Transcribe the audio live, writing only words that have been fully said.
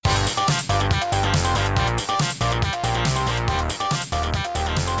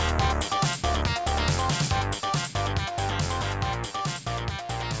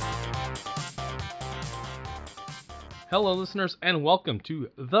Hello, listeners, and welcome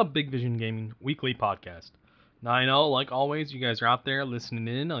to the Big Vision Gaming Weekly Podcast. Now, I know, like always, you guys are out there listening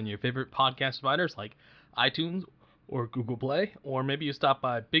in on your favorite podcast providers like iTunes or Google Play, or maybe you stop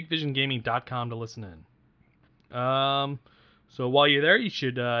by bigvisiongaming.com to listen in. So while you're there, you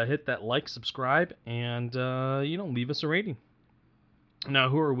should hit that like, subscribe, and leave us a rating. Now,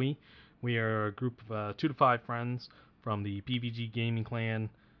 who are we? We are a group of 2 to 5 friends from the PVG Gaming Clan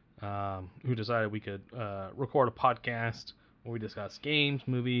who decided we could record a podcast where we discuss games,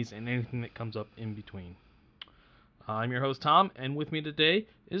 movies, and anything that comes up in between. I'm your host, Tom, and with me today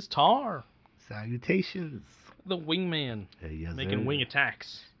is Tar, Salutations. the wingman, Yes, making sir. wing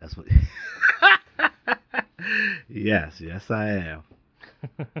attacks. That's what. yes, I am.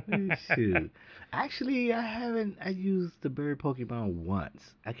 Shoot. Actually, I haven't. I used the bird Pokemon once.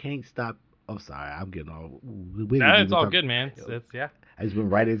 I can't stop. I'm sorry. I'm getting all. It's all good, man. It's yeah. I just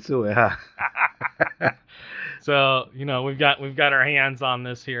went right into it, huh? So we've got our hands on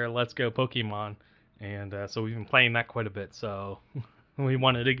this here. Let's Go Pokemon, and so we've been playing that quite a bit. So we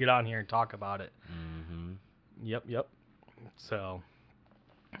wanted to get on here and talk about it. Mm-hmm. Yep. So,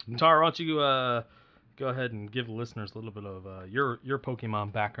 Tara, why don't you go ahead and give the listeners a little bit of your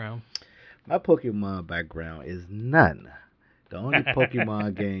Pokemon background? My Pokemon background is none. The only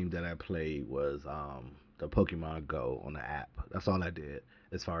Pokemon game that I played was the Pokemon Go on the app. That's all I did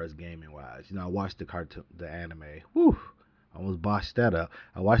as far as gaming wise. I watched the cartoon, the anime. Whew, almost botched that up.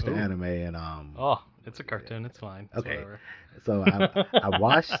 I watched the anime and Oh, it's a cartoon. It's fine. It's okay, whatever. so I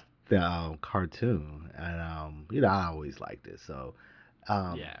watched the cartoon and I always liked it. So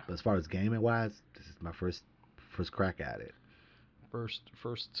Yeah. but as far as gaming wise, this is my first crack at it.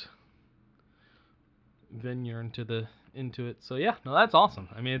 First venue into it. So yeah, no, that's awesome.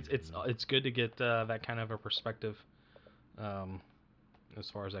 I mean, it's good to get that kind of a perspective, as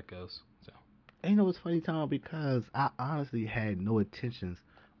far as that goes. So. And what's funny, Tom? Because I honestly had no intentions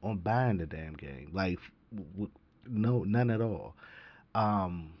on buying the damn game. Like, no, none at all.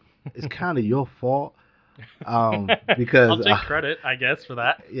 It's kind of your fault. Because I'll take credit, I guess, for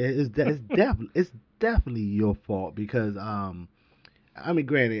that. Yeah, it's definitely your fault because I mean,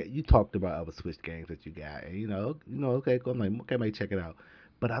 granted, you talked about other Switch games that you got, and okay, cool. I'm like, okay, I might check it out,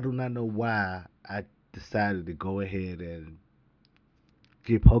 but I do not know why I decided to go ahead and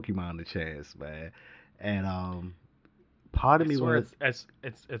give Pokemon a chance, man. And part of me swear wanted,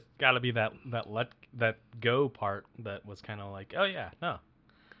 it's got to be that go part that was kind of like, oh yeah, no.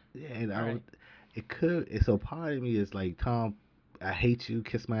 yeah, and Right. it could. And so part of me is like, Tom, I hate you,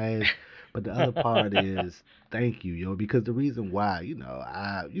 kiss my ass. But the other part is thank you, because the reason why,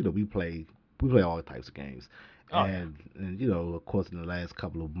 we play all types of games. Oh yeah. And of course in the last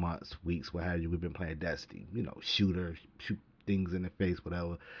couple of months, weeks, what have you, we've been playing Destiny, shoot things in the face,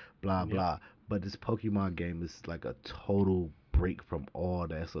 whatever, blah Yep. blah. But this Pokemon game is like a total break from all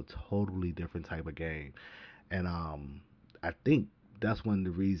that. It's a totally different type of game. And I think that's one of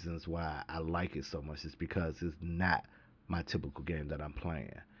the reasons why I like it so much is because it's not my typical game that I'm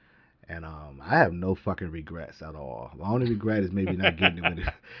playing. And I have no fucking regrets at all. My only regret is maybe not getting it when it.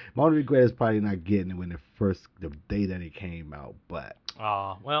 My only regret is probably not getting it when the day that it came out. But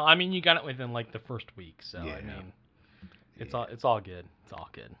Well, I mean, you got it within like the first week, so yeah, I mean, it's yeah, all good. It's all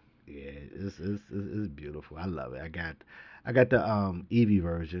good. yeah, it's beautiful. I love it. I got the Eevee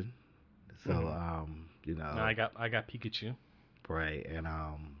version, so Now I got Pikachu. right, and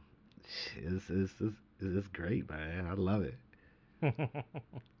it's great, man. I love it.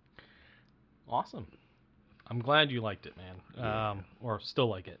 Awesome. I'm glad you liked it, man. Yeah, Or still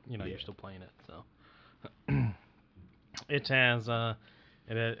like it. yeah, You're still playing it, so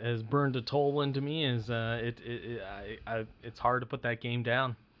it has burned a toll into me. It's hard to put that game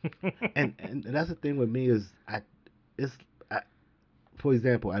down. and that's the thing with me is it's for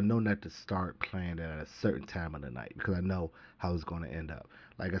example, I know not to start playing it at a certain time of the night because I know how it's going to end up.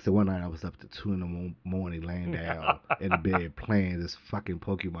 Like I said, one night I was up to 2 in the morning laying down in the bed playing this fucking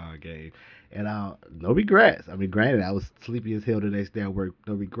Pokemon game. And no regrets. I mean, granted, I was sleepy as hell the next day at work,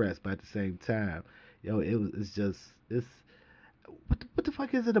 no regrets. But at the same time, it's what the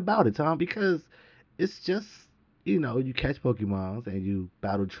fuck is it about it, Tom? Because it's just, you catch Pokemons and you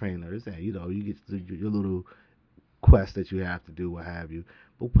battle trainers and, you get your little quest that you have to do, what have you.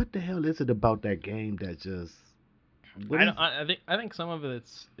 But what the hell is it about that game that just what I is don't, I think some of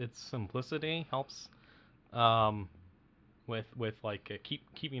its simplicity helps, um, with like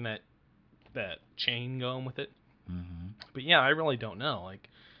keeping that chain going with it. hmm But yeah, I really don't know. Like,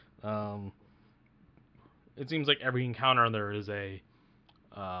 um, it seems like every encounter there is a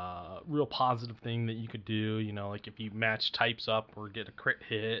real positive thing that you could do. Like if you match types up or get a crit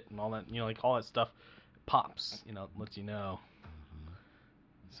hit and all that, like all that stuff pops, lets you know.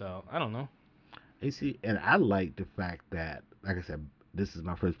 So I don't know. You see, and I like the fact that, like I said, this is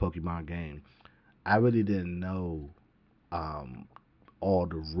my first Pokemon game. I really didn't know um, all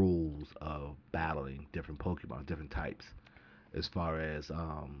the rules of battling different Pokemon, different types, as far as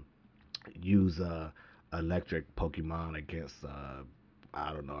use a electric Pokemon against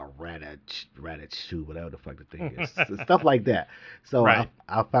I don't know, a Radichu, whatever the fuck the thing is, stuff like that. So Right.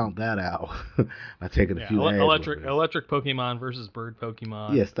 I found that out by taking a Yeah. few ads with this. Electric Pokemon versus bird Yeah,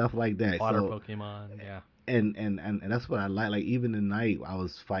 Pokemon, stuff like that. water So Pokemon. Yeah. and that's what I like. Like even tonight, I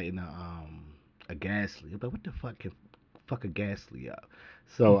was fighting a Ghastly. I'm like, what the fuck can fuck a Ghastly up?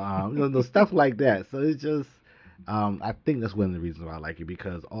 So the stuff like that. So it's just I think that's one of the reasons why I like it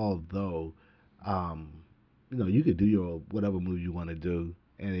because although um you could do your whatever move you want to do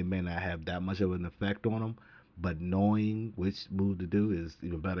and it may not have that much of an effect on them, but knowing which move to do is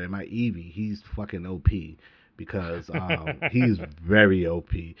even better. And my Eevee, he's fucking OP because he's very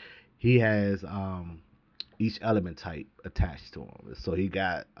OP. He has each element type attached to him. So he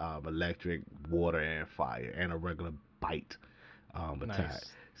got electric, water, and fire, and a regular bite attack.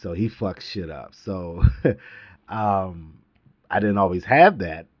 Nice. So he fucks shit up. So um, I didn't always have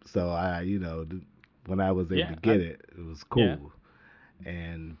that. So when I was able Yeah. to get it, it was Yeah. cool.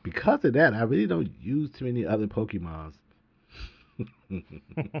 And because of that, I really don't use too many other Pokemons.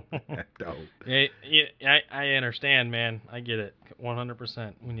 I don't. Yeah, I understand, man. I get it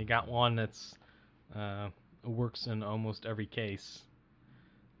 100%. When you got one that's works in almost every case,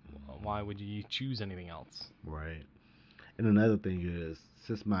 why would you choose anything else? Right. And another thing is,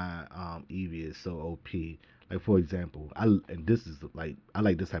 since my Eevee is so OP, like for example, and this is like I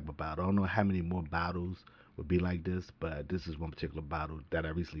like this type of battle. I don't know how many more battles would be like this, but this is one particular battle that I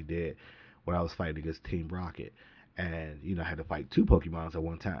recently did where I was fighting against Team Rocket, and I had to fight two Pokemons at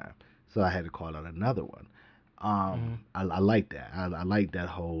one time, so I had to call out another one. Hmm. I like that. I like that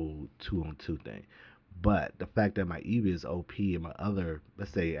whole 2-on-2 thing. But the fact that my Eevee is OP and my other,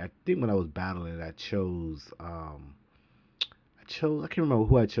 let's say, I think when I was battling, I can't remember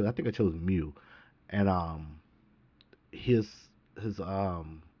who I chose. I think I chose Mew, and his his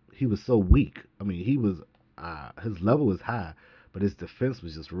he was so weak. I mean, his level was high, but his defense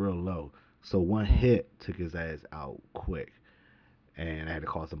was just real low. So one Hmm. hit took his ass out quick, and I had to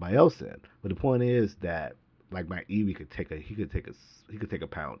call somebody else in. But the point is that like my Eevee he could take a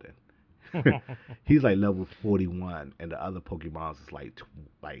pounding. He's like level 41, and the other Pokemons is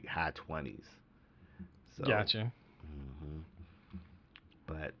like high 20s. So. Gotcha. Mhm.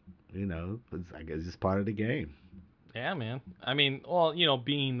 But I guess it's part of the game. Yeah, man. I mean, well,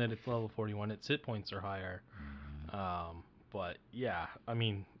 being that it's level 41, its hit points are higher. But yeah, I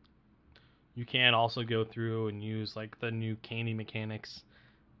mean, you can also go through and use like the new candy mechanics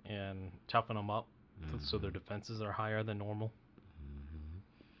and toughen them up so their Hmm. defenses are higher than normal.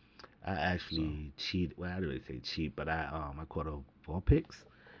 I So. actually cheat. Well, I don't really say cheat, but I caught a Vulpix,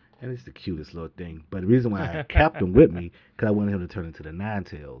 and it's the cutest little thing. But the reason why I kept him with me, because I wanted him to turn into the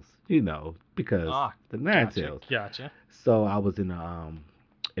Ninetales, because Ah, the gotcha, Ninetales. gotcha. So I was in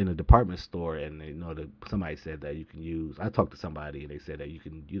a department store, and somebody said that you can use. I talked to somebody, and they said that you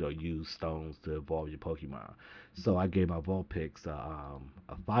can use stones to evolve your Pokemon. So I gave my Vulpix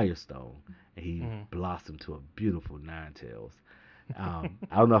a Firestone, and he Hmm. blossomed to a beautiful Ninetales. I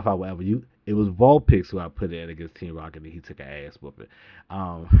don't know if I will ever use. It was Vulpix who I put in against Team Rocket, and he took an ass whooping.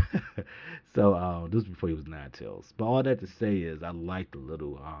 Um, so this was before he was Ninetales. But all that to say is, I like the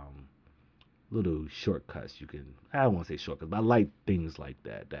little shortcuts you can. I don't want to say shortcuts, but I like things like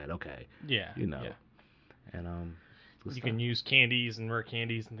that. That okay, Yeah, you know, yeah. and good You stuff. can use candies and rare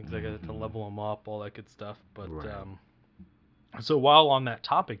candies and things like that to Hmm. level them up, all that good stuff. But Right. so while on that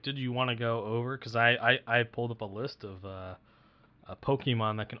topic, did you want to go over? Because I pulled up a list of a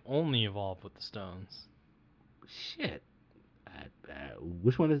Pokemon that can only evolve with the stones. Shit.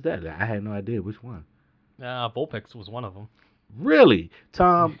 Which one is that? I had no idea which one. Vulpix was one of them. Really,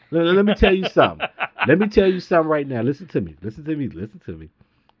 Tom? Let me tell you something. Let me tell you something right now. Listen to me. Listen to me. Listen to me.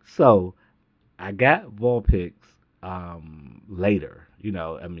 So I got Vulpix later.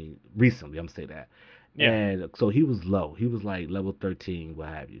 I mean, recently. I'm gonna say that. Yeah. And so he was low. He was like level 13, what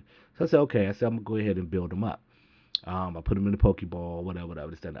have you. So I said, okay. I said I'm gonna go ahead and build him up. I put him in the Pokeball, whatever,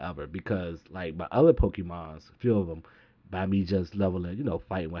 this and the other. Because like my other Pokemons, a few of them, by me just leveling,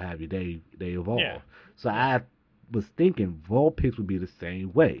 fighting, what have you, they Yeah. evolve. So Yeah. I was thinking Vulpix would be the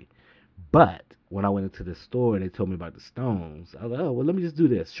same way. But when I went into the store and they told me about the stones, I was like, oh well, let me just do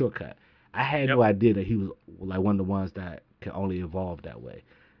this shortcut. I had Yep. no idea that he was like one of the ones that can only evolve that way.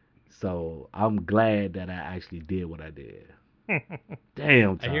 So I'm glad that I actually did what I did.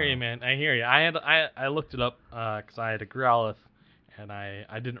 Damn, I hear you, Tom. man. I hear you. I looked it up because I had a Growlithe, and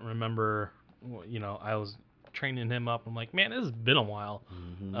I didn't remember. I was training him up. I'm like, man, this has been a while.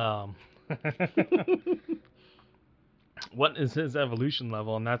 Hmm. Um, what is his evolution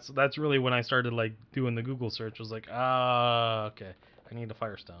level? And that's really when I started like doing the Google search. I was like, okay, I need a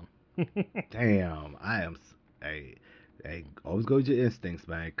Firestone. Damn, hey, hey, always go with your instincts,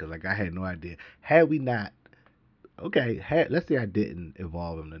 man. Because like I had no idea. Had we not, okay, let's say I didn't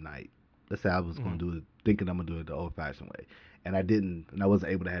evolve him tonight. Let's say I was gonna Mhm. do it, thinking I'm gonna do it the old-fashioned way, and I didn't, and I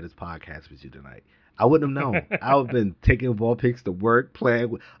wasn't able to have this podcast with you tonight. I wouldn't have known. I would have been taking ball picks to work, playing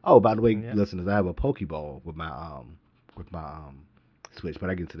with. Oh, by the way, Yeah. listeners, I have a Pokeball with my Switch, but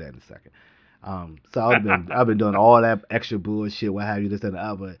I get to that in a second. So I've been doing all that extra bullshit, what have you, this and the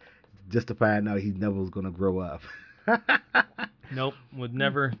other, just to find out he never was gonna grow up. Nope, would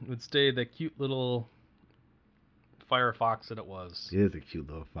stay the cute little Firefox that it was. He is a cute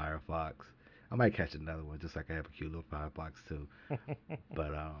little Firefox. I might catch another one just like I have a cute little Firefox too.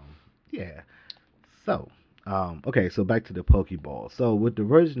 But yeah. So okay, so back to the Pokeball. So with the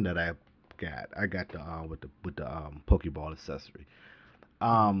version that I got the with the Pokeball accessory. Mhm.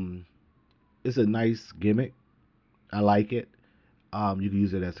 Um, it's a nice gimmick. I like it. You can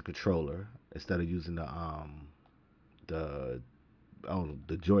use it as a controller instead of using the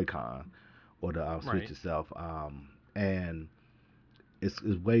the Joy-Con or the Switch Right. itself. And it's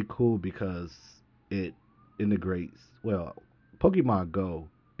way cool because it integrates. Well, Pokemon Go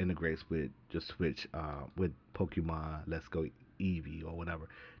integrates with your Switch, with Pokemon Let's Go Eevee or whatever.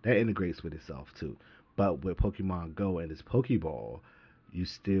 That integrates with itself too. But with Pokemon Go and its Pokeball, you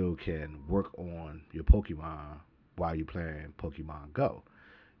still can work on your Pokemon while you're playing Pokemon Go.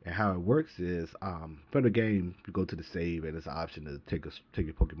 And how it works is, for the game, you go to the save, and it's an option to take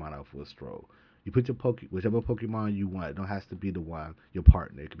your Pokemon out for a stroll. You put your whichever Pokemon you want. It don't has to be the one your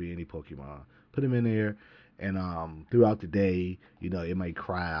partner. It could be any Pokemon. Put them in there, and throughout the day, it might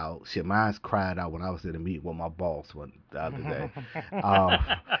cry out. Shit, mine's cried out when I was at a meeting with my boss the other day. Um,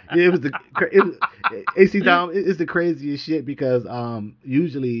 it was the it was, AC Tom. It's the craziest shit because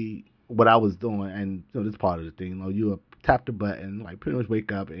usually what I was doing, and this part of the thing, you tap the button, like pretty much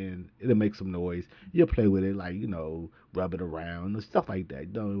wake up and it'll make some noise. You'll play with it, like rub it around and stuff like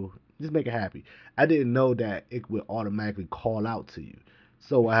that. Just make it happy. I didn't know that it would automatically call out to you.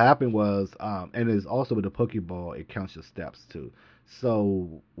 So what happened was, and it's also with the Pokeball, it counts your steps too.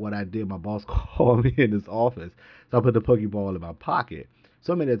 So what I did, my boss called me in his office, so I put the Pokeball in my pocket.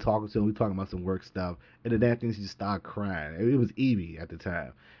 So I'm in there talking to him. We talking about some work stuff, and the damn thing she just started crying. It was Evie at the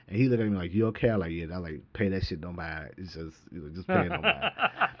time, and he looked at me like, "You okay?" I'm like, "Yeah." I like pay that shit no mind. It's just just pay it no mind.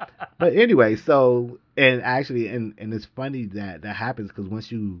 But anyway, so and actually, and it's funny that that happens because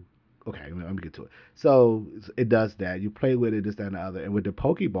once you okay, let me get to it. So it does that. You play with it, this, that, and the other. And with the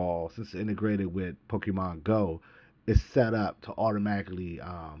Pokeball, since it's integrated with Pokemon Go, it's set up to automatically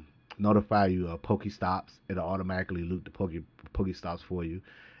notify you of Pokestops. It'll automatically loot the Pokestops for you,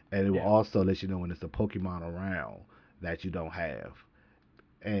 and it will Yeah. also let you know when there's a Pokemon around that you don't have.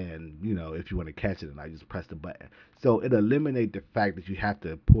 And if you want to catch it, and I just press the button. So it eliminate the fact that you have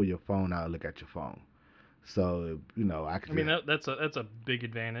to pull your phone out and look at your phone. So I I could mean just that's a big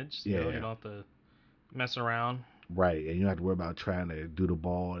advantage. You yeah. don't have to mess around. Right, and you don't have to worry about trying to do the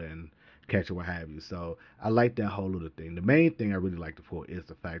ball and catch it, what have you. So I like that whole little thing. The main thing I really like the for is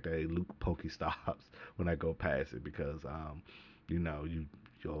the fact that it loop pokey stops when I go past it because you know you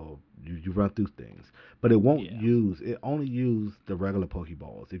you run through things, but Yeah. it only use the regular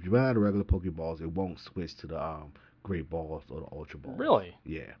pokeballs. If you run out of regular pokeballs, it won't switch to the great balls or the ultra balls. Really?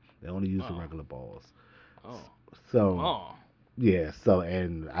 Yeah, they only use the Oh. regular balls. Oh. So Oh. yeah, so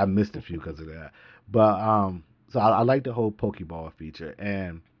and I missed a few because of that. But so I like the whole Pokeball feature.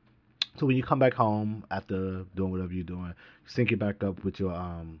 And so when you come back home after doing whatever you're doing, sync it back up with your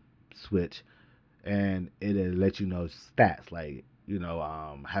Switch, and it'll let you know stats like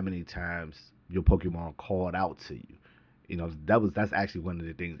how many times your Pokemon called out to you. That's actually one of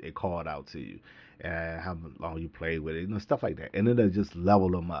the things it called out to you, and how long you played with it, stuff like that. And it'll just level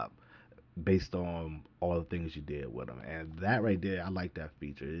them up based on all the things you did with them. And that right there, I like that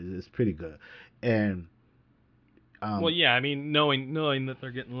feature. It's pretty good. And Well, um, yeah. I mean, knowing that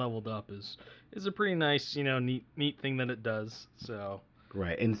they're getting leveled up is a pretty nice, neat thing that it does. So,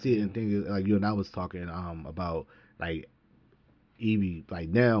 right. And I see, and mean, thing is, like you and I was talking about like Eevee. Like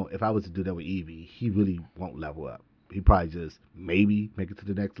now, if I was to do that with Eevee, he really won't level up. He probably just maybe make it to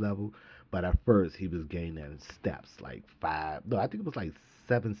the next level. But at first, he was gaining steps, like five. No, I think it was like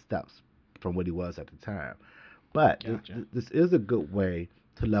 7 steps from what he was at the time. But gotcha. this is a good way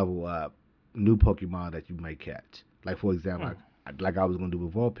to level up new Pokemon that you may catch. Like for example, Hmm. like I was gonna do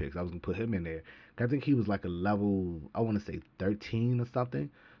with Vulpix, I was gonna put him in there. I think he was like a level, I want to say 13 or something.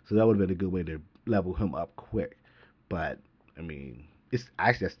 So that would have been a good way to level him up quick. But I mean, it's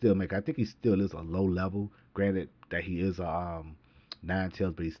actually I still make. I think he still is a low level. Granted that he is a nine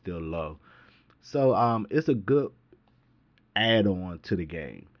tails, but he's still low. So it's a good add on to the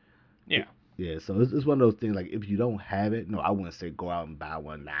game. Yeah. Yeah, so it's one of those things like if you don't have it, no, I wouldn't say go out and buy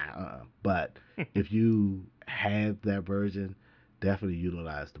one now. But if you have that version, definitely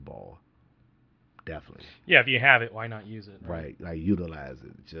utilize the ball. Definitely, Yeah, if you have it, why not use it, right? right? Like utilize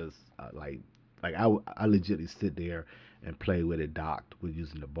it. Just like I legitimately sit there and play with it docked with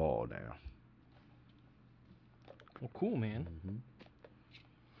using the ball now. Well, cool, man. Hmm.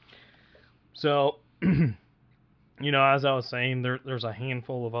 So, as I was saying, there's a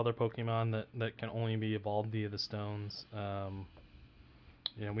handful of other Pokemon that can only be evolved via the stones.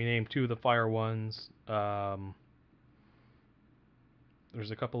 We named two of the fire ones.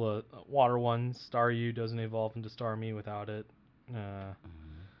 There's a couple of water ones. Staryu doesn't evolve into Starmie without it. Uh,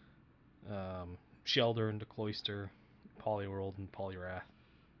 Shelder into Cloyster, Poliwhirl and Poliwrath.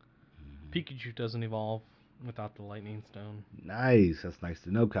 Pikachu doesn't evolve without the Lightning Stone. Nice. That's nice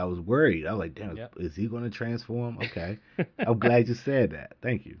to know. Cause I was worried. I was like, damn, Yep. is he going to transform? Okay. I'm glad you said that.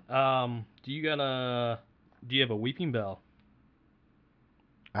 Thank you. Do you have a Weeping Bell?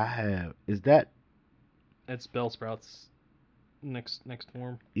 I have. Is that? It's Bellsprout's next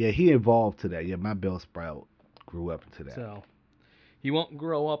form. Yeah, he evolved to that. Yeah, my Bellsprout grew up into that. So he won't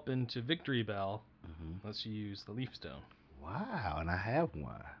grow up into Victory Bell Hmm. unless you use the Leaf Stone. Wow, and I have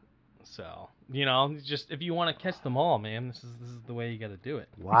one. So just if you want to catch them all, man, this is the way you got to do it.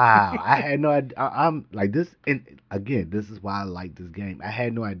 Wow, I had no idea. I'm like this, and again, this is why I like this game. I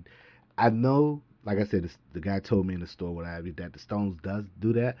had no idea. I know, like I said, the guy told me in the store what I have that the stones does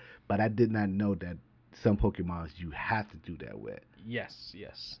do that, but I did not know that some Pokemons you have to do that with. Yes,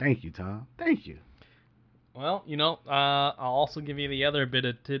 yes. Thank you, Tom. Thank you. Well, I'll also give you the other bit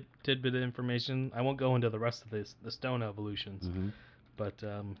of tidbit of information. I won't go into the rest of the stone evolutions, Hmm. but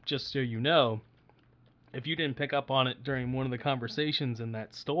just so you know, if you didn't pick up on it during one of the conversations in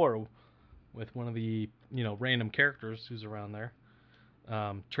that store with one of the random characters who's around there,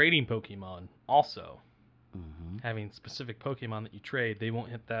 trading Pokemon also Hmm. having specific Pokemon that you trade, they won't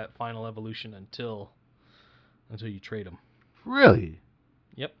hit that final evolution until you trade them. Really?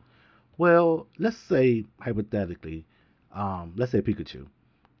 Yep. Well, let's say hypothetically, let's say Pikachu. Okay.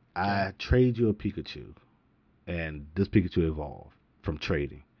 I trade you a Pikachu, and this Pikachu evolved from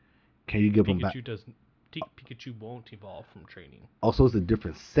trading. Can you give him back? Pikachu doesn't. Pikachu won't evolve from trading. Also, it's a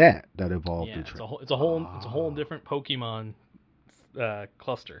different set that evolved Yeah, through trade. it's a whole Oh, different Pokemon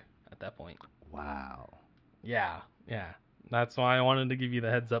cluster at that point. wow. Yeah, yeah. That's why I wanted to give you the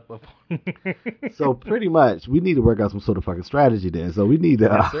heads up of. So pretty much, we need to work out some sort of fucking strategy then. So we need to.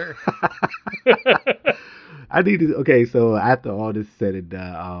 Yes, sir. I need to. Okay, so after all this said and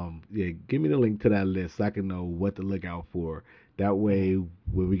done, yeah, give me the link to that list so I can know what to look out for. That Mhm. way,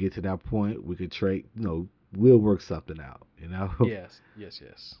 when we get to that point, we could trade. We'll work something out. Yes, yes,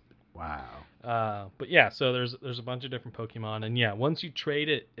 yes. Wow. But yeah, so there's a bunch of different Pokemon, and yeah, once you trade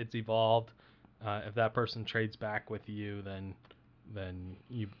it, it's evolved. If that person trades back with you, then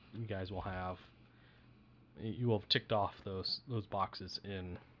you guys will have ticked off those boxes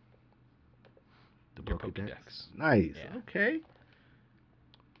in The your Pokedex. Pokédex. Nice. Yeah, Okay.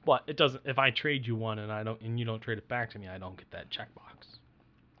 but it doesn't. If I trade you one and you don't trade it back to me, I don't get that checkbox.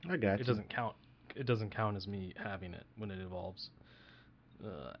 I It got you. doesn't count. It doesn't count as me having it when it evolves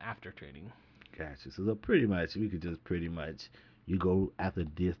after trading. Got you. So pretty much, we could just pretty much you go after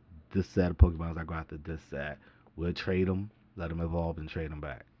this set of Pokemons. I go after this set. We'll trade them, let them evolve, and trade them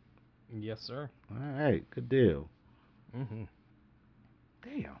back. Yes, sir. All right. Good deal. Hmm.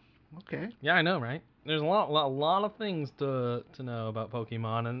 Damn. Okay. Yeah, I know, right? There's a lot of things to know about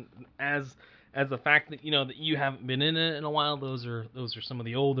Pokemon, and as the fact that that you haven't been in it in a while, those are some of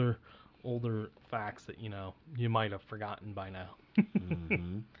the older facts that you might have forgotten by now.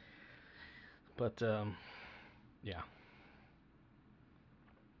 Mm-hmm. But yeah,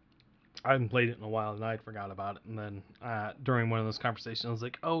 I hadn't played it in a while, and I forgot about it. And then during one of those conversations, I was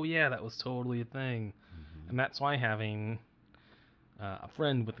like, "Oh yeah, that was totally a thing," Mm-hmm. and that's why having a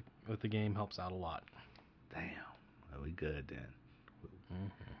friend with the game helps out a lot. Damn. Well, we good then. Mm-hmm.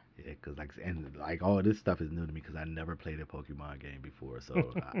 Yeah, cause like all this stuff is new to me because I never played a Pokemon game before.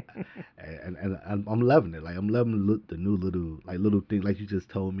 So and I'm loving it. Like I'm loving the new little thing like you just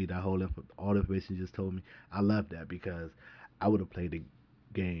told me that all the information you just told me. I love that because I would have played the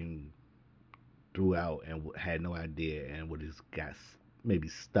game throughout and had no idea and would just got maybe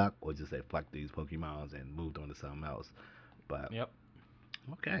stuck or just said fuck these Pokemons and moved on to something else. But Yep.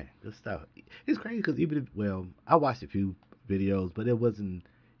 okay, good stuff. It's crazy because even if, well, I watched a few videos, but it wasn't,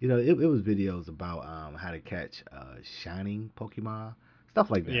 it was videos about how to catch shining Pokemon, stuff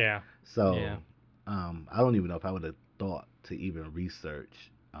like that. Yeah. Yeah. So I don't even know if I would have thought to even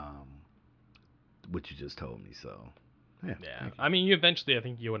research what you just told me. So yeah, Yeah. thank you. I mean, you eventually, I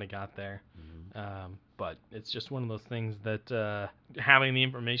think you would have got there. Hmm. But it's just one of those things that having the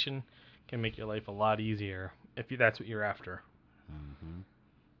information can make your life a lot easier if that's what you're after. Hmm.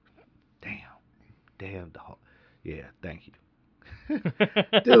 Damn, dog. Yeah, thank you.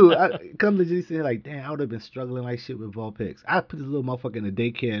 Dude, come to GC like, damn, I would have been struggling like shit with Vulpix. I put this little motherfucker in the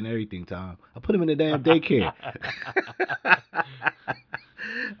daycare and everything, Tom. I put him in the damn daycare.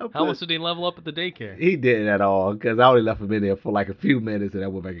 I How put much did he level up at the daycare? He didn't at all because I only left him in there for like a few minutes and I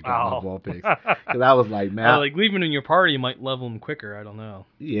went back and got my Oh. Vulpix. Because I was like, man, Like leaving him in your party might level him quicker. I don't know.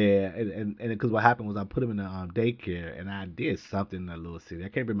 yeah, and because what happened was I put him in the daycare and I did something in that little city. I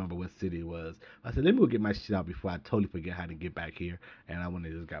can't remember what city it was. I said, let me go get my shit out before I totally forget how to get back here. And I went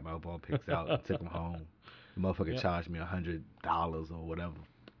and just got my Vulpix out and took him home. The motherfucker Yep. charged me $100 or whatever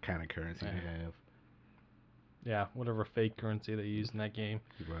kind of currency they have. Yeah, whatever fake currency they use in that game.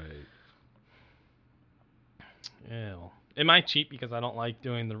 Right. Yeah. Well, it might cheap because I don't like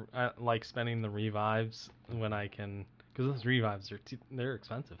doing like spending the revives when I can, because those revives they're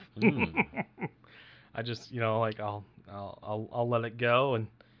expensive. Mm. I just like I'll let it go and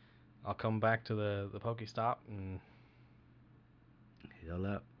I'll come back to the Pokestop and Heal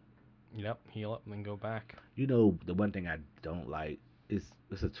up. Heal up and then go back. The one thing I don't like is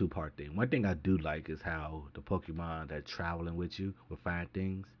it's a two-part thing. One thing I do like is how the Pokemon that are traveling with you will find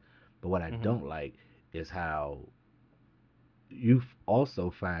things. But what I Hmm. don't like is how you also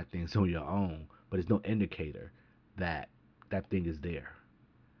find things on your own, but there's no indicator that that thing is there.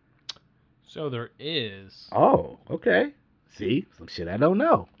 So there is, Oh, okay. See, some shit I don't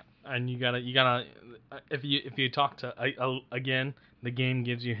know. and you gotta if you talk to again, the game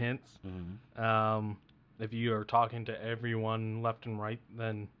gives you hints. Mm-hmm. If you are talking to everyone left and right,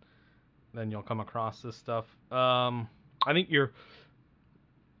 then you'll come across this stuff. I think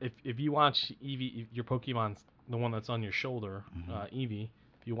if you watch Eevee, your Pokemon's the one that's on your shoulder, Mm-hmm. Eevee.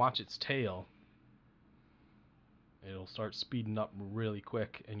 If you watch its tail, it'll start speeding up really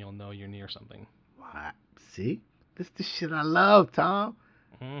quick, and you'll know you're near something. What? See, this the shit I love, Tom.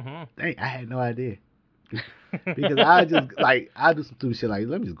 Mm-hmm. Dang, I had no idea. Because I just like I do some stupid shit like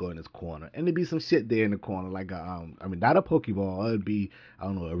let me just go in this corner and there'd be some shit there in the corner like I mean not a Pokeball, it'd be I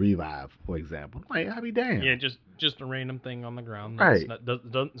don't know, a revive for example. Like I'd be damn. Yeah, just a random thing on the ground. That's Right. not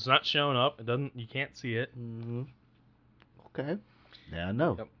doesn't it's not showing up. It doesn't. You can't see it. Mm-hmm. Okay. Now I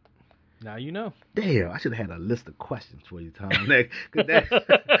know. Yep. Now you know. Damn, I should have had a list of questions for you, Tom. Like, cause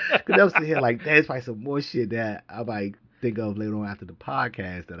I'm sitting here like there's probably some more shit that I might think of later on after the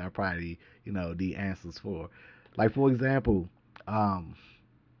podcast that I probably need answers for. Like for example,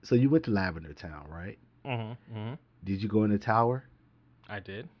 so you went to Lavender Town, right? Mm-hmm. Mm-hmm. Did you go in the tower? I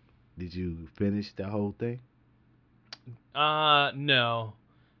did. Did you finish the whole thing? No,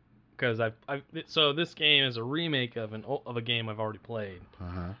 because so this game is a remake of a game I've already played Uh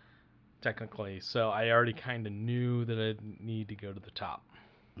huh. technically. So I already kind of knew that I'd need to go to the top.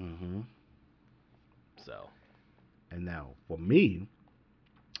 Mm-hmm. So. And now for me,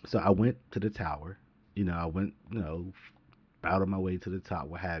 so I went to the tower. I went, out of my way to the top,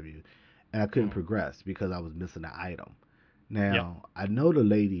 what have you, and I couldn't Mm. progress because I was missing an item. Yep. Now I know the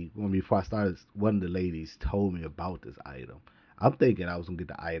lady when before I started, one of the ladies told me about this item. I'm thinking I was gonna get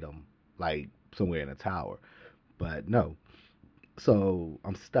the item like somewhere in the tower, but no. So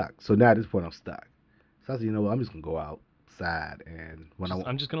I'm stuck. So now at this point I'm stuck. So I said, you know what? I'm just gonna go outside, and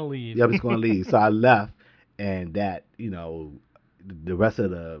I'm just gonna leave. yeah, I'm just gonna leave. So I left, and that the rest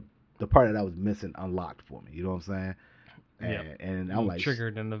of the part that I was missing unlocked for me. You know what I'm saying? Yep. And I'm You like,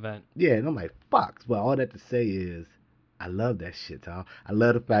 triggered an event. yeah, and I'm like, fuck. But all that to say is, I love that shit, Tom. I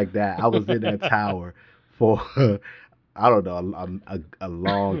love the fact that I was in that tower for I don't know a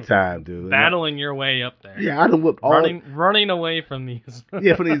long time, dude. Battling your way up there. Yeah, I done whooped all. Running away from these.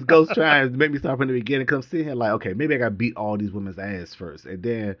 Yeah, from these ghosts trying to make me start from the beginning. Cause I'm sitting here like, okay, maybe I gotta beat all these women's ass first, and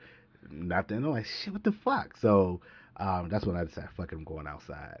then nothing. I'm like, shit, what the fuck? So that's when I decided, fuck it, I'm going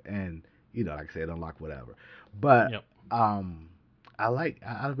outside, and like I said, unlock whatever. But Yep.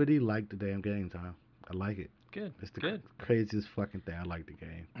 I really like the damn game, Tom. I like it. Good. It's the Good. craziest fucking thing. I like the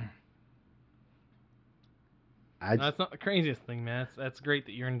game. No, that's not the craziest thing, man. That's great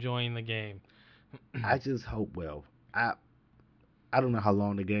that you're enjoying the game. I just hope. Well, I don't know how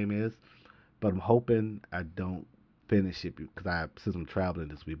long the game is, but I'm hoping I don't finish it because since I'm traveling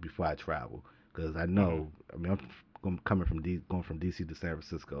this week before I travel, because I know I mean coming from going from DC to San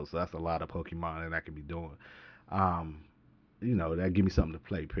Francisco, so that's a lot of Pokemon that I could be doing. That give me something to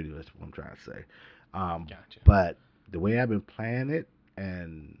play. Pretty much what I'm trying to say. Gotcha. But the way I've been playing it,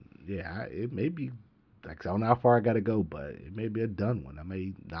 and yeah, it may be like I don't know how far I got to go, but it may be a done one. I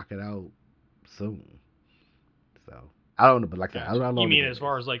may knock it out soon. So I don't know, but like I said, I Gotcha. don't know how long You mean the as game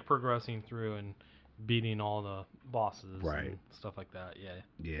far is. as like progressing through and beating all the bosses Right. and stuff like that? Yeah.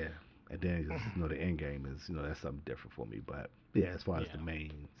 Yeah. And then just, the end game is that's something different for me. But yeah, as far as the Yeah.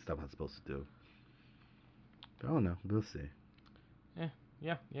 main stuff I'm supposed to do, I don't know. We'll see.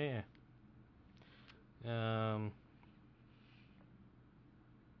 Yeah.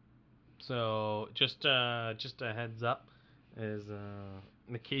 So just a heads up is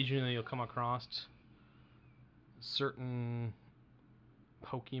occasionally you'll come across certain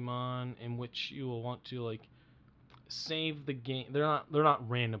Pokemon in which you will want to like save the game. They're not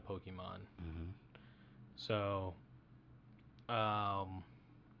random Pokemon. Hmm. So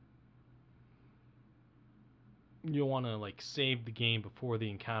you'll want to like save the game before the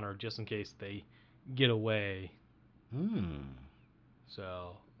encounter just in case they get away. Hmm.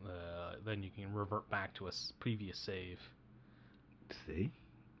 So then you can revert back to a previous save. See.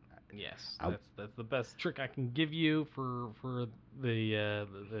 Yes, I, that's the best trick I can give you for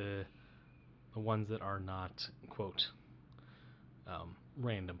the ones that are not quote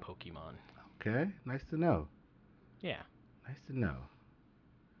random Pokemon. okay. Nice to know. Yeah. Nice to know.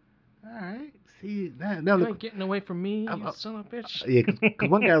 All right. See that now You look. ain't getting away from me, I'm, you son of a bitch. yeah, because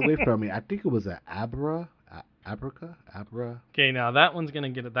one got away from me. I think it was an Abra. Okay, now that one's gonna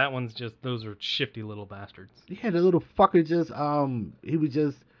get it. That one's just those are shifty little bastards. Yeah, the little fucker just he was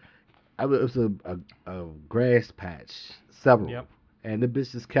just it was a grass patch, several, Yep. and the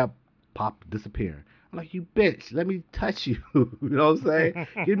bitch just kept disappearing. I'm like, you bitch, let me touch you. You know what I'm saying?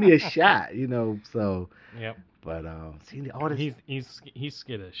 Give me a shot. So. Yep. But see all this. He's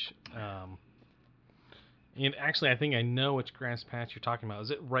skittish. And actually, I think I know which grass patch you're talking about.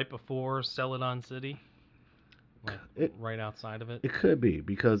 Is it right before Celadon City? Like right outside of it? It could be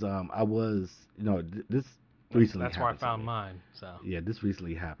because I was this recently That's where I happened to found me. mine. So Yeah, this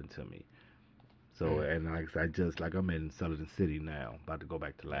recently happened to me. So and like I said, I'm in Southern City now, about to go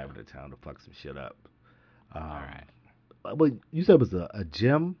back to Lavender Town to fuck some shit up. all right. But you said it was a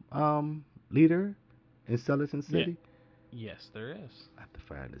gym leader in Southern City. Yes, there is. I have to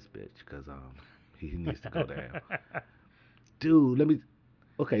find this bitch because he needs to go down. Dude, let me.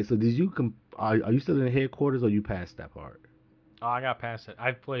 Okay, so did you are you still in the headquarters or you passed that part? Oh, I got past it.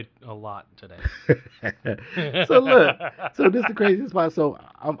 I've played a lot today. So look, so this is the craziest part. So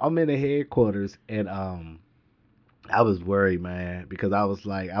I'm in the headquarters and I was worried, man, because I was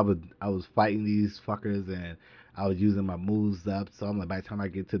like I was fighting these fuckers and I was using my moves up. So I'm like, by the time I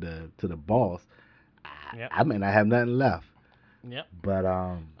get to the boss, Yep. I may not have nothing left. Yep. But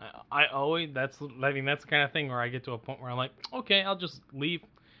I always that's the kind of thing where I get to a point where I'm like, okay, I'll just leave,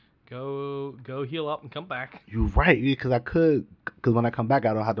 go heal up and come back. you're right, because because when I come back,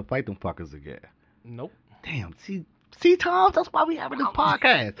 I don't have to fight them fuckers again. Nope. Damn, see, Tom, that's why we having this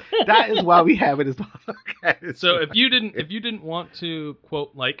podcast. That is why we having this podcast. So if you didn't want to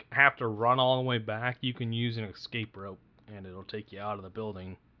quote like have to run all the way back, you can use an escape rope and it'll take you out of the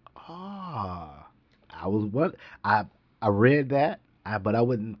building. Ah, I was what I read that, but I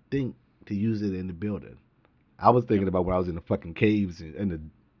wouldn't think to use it in the building. I was thinking about when I was in the fucking caves and the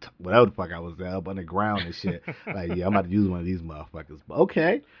whatever the fuck I was there up underground and shit. Like, yeah, I'm about to use one of these motherfuckers. But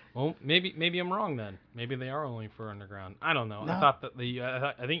okay. Well, maybe I'm wrong then. Maybe they are only for underground. I don't know. No. I thought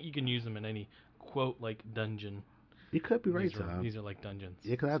that I think you can use them in any quote like dungeon. You could be right, Tom. These are like dungeons.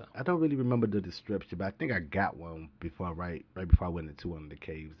 Yeah, because I don't really remember the description, but I think I got one before right before I went into one of the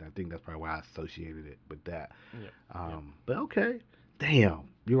caves. I think that's probably why I associated it with that. Yep. But okay. Damn,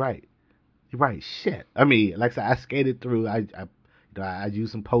 you're right. You're right. Shit. I mean, like I said, I skated through. I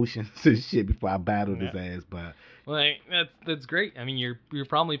used some potions and shit before I battled his ass. But like that's great. I mean, you're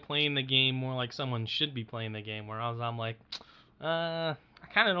probably playing the game more like someone should be playing the game. Whereas I'm like, I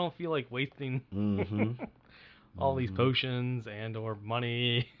kind of don't feel like wasting all these potions and or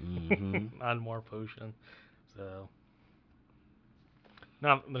money on more potions. So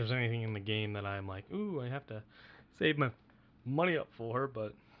not that there's anything in the game that I'm like, ooh, I have to save my money up for,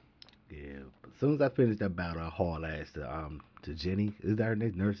 but. Yeah, but as soon as I finished that battle, I hauled ass to Jenny. Is that her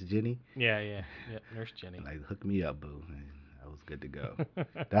name? Nurse Jenny? Yeah, Nurse Jenny. Like, hook me up, boo. And I was good to go.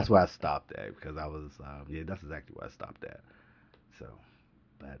 That's why I stopped at because I was that's exactly why I stopped at. So,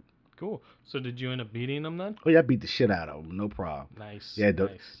 but cool. So did you end up beating them then? oh yeah, I beat the shit out of them, no problem. Nice. Yeah,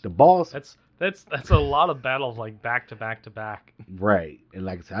 nice. the boss. That's That's a lot of battles like back to back to back. Right. And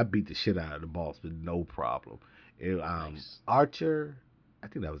like I said, I beat the shit out of the boss with no problem. Nice. Archer, I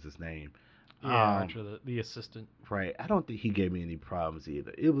think that was his name. Yeah, Um, Archer, the assistant. right. I don't think he gave me any problems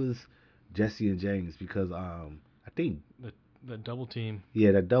either. It was Jesse and James because I think The double team.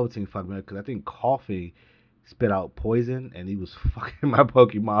 yeah, that double team fucked me up because I think Coffee spit out poison and he was fucking my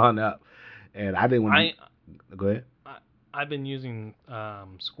Pokemon up. And I didn't want I to go ahead. I've been using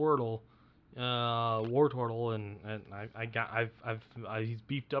Squirtle, Wartortle, and I got he's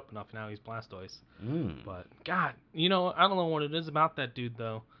beefed up enough now. He's Blastoise. Mm. But God, I don't know what it is about that dude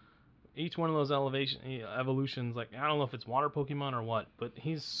though. Each one of those evolutions, like I don't know if it's water Pokemon or what, but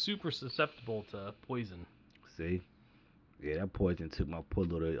he's super susceptible to poison. See? Yeah, that poison took my poor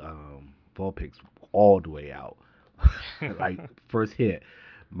little Vulpix all the way out. Like first hit,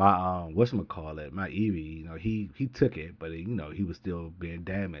 my whatchamacallit, my Eevee, he took it, but he was still being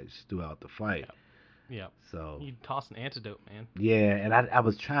damaged throughout the fight. Yeah. So You toss an antidote, man. yeah, and I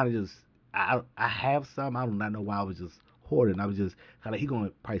was trying to just I have some. I do not know why I was just hoarding. I was just kind of he gonna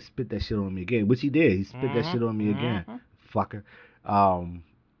probably spit that shit on me again, which he did. He spit that shit on me again, fucker.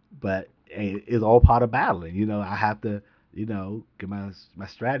 But hey, it's all part of battling. I have to get my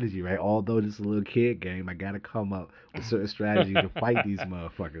strategy right. Although this is a little kid game, I gotta come up with certain strategy to fight these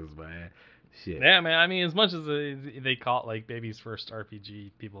motherfuckers, man. Shit. Yeah, man. I mean, as much as they call it like baby's first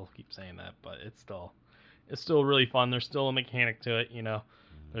RPG, people keep saying that, but it's still really fun. There's still a mechanic to it,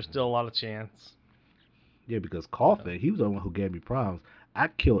 There's still a lot of chance. Yeah, because Coffin, he was the one who gave me problems. I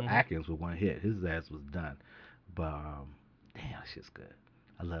killed Mhm. Atkins with one hit. His ass was done. But damn, that shit's good.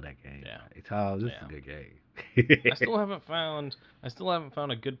 I love that game. Yeah. It's all this is Yeah. a good game. I still haven't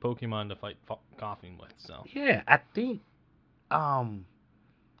found a good Pokemon to fight coughing with. So Yeah, I think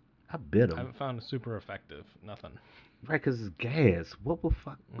I bit I him. haven't found a super effective. Nothing. Right, cause it's gas. What the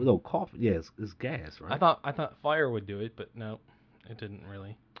fuck? No, coffee. Yeah, it's gas, right? I thought fire would do it, but no, it didn't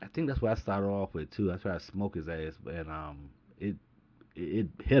really. I think that's what I started off with too. I tried to smoke his ass, and it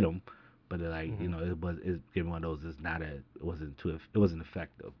hit him, but it gave me one of those. It wasn't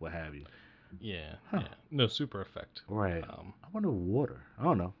effective. What have you? Yeah, Huh. yeah. No super effect. Right. I wonder water. I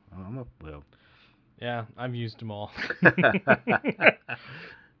don't know. Well. Yeah, I've used them all.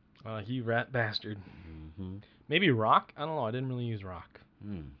 You rat bastard. Mm-hmm. Maybe rock. I don't know. I didn't really use rock.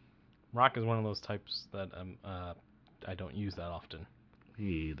 Mm. Rock is one of those types that I don't use that often. Me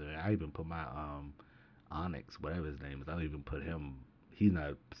either. I even put my Onyx, whatever his name is. I don't even put him. He's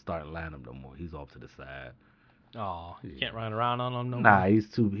not starting lineup no more. He's off to the side. Oh, you can't run around on him no Nah, more. he's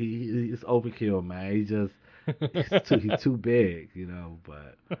too. He's overkill, man. He's too big,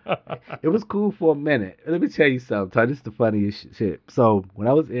 But it was cool for a minute. Let me tell you something. Ty, this is the funniest shit. So when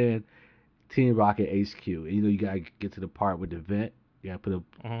I was in Team Rocket HQ, and you gotta get to the part with the vent. You gotta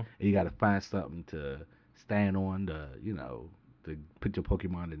and you gotta find something to stand on to put your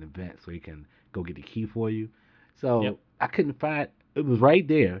Pokemon in the vent so he can go get the key for you. So Yep. I couldn't find. It was right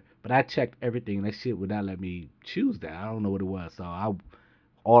there, but I checked everything. That shit would not let me choose that. I don't know what it was. So I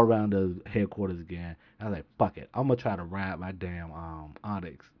all around the headquarters again. I was like, fuck it. I'm gonna try to ride my damn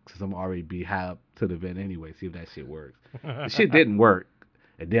Onyx because I'm already be high up to the vent anyway. See if that shit works. The shit didn't work.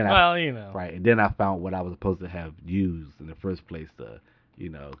 And then right, and then I found what I was supposed to have used in the first place to,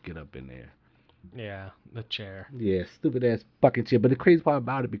 get up in there. Yeah, the chair. Yeah, stupid ass fucking chair. But the crazy part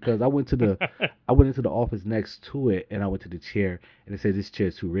about it, because I went into the office next to it, and I went to the chair, and it said this chair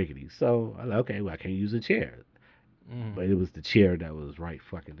is too rickety. So I was like, okay, well I can't use a chair. But it was the chair that was right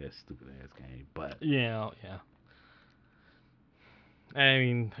fucking that stupid ass game. But yeah. I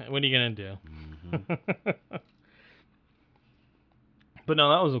mean, what are you gonna do? Mm-hmm. But no,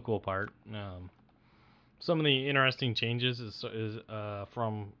 that was a cool part. Some of the interesting changes is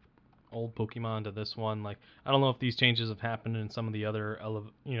from old Pokemon to this one. Like, I don't know if these changes have happened in some of the other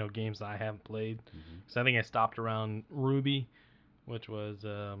games that I haven't played. Because I think I stopped around Ruby, which was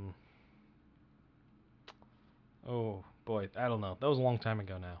oh boy, I don't know. That was a long time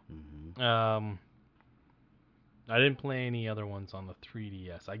ago now. Mm-hmm. I didn't play any other ones on the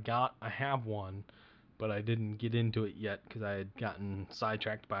 3DS. I have one, but I didn't get into it yet because I had gotten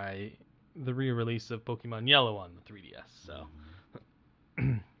sidetracked by the re-release of Pokemon Yellow on the 3DS. So,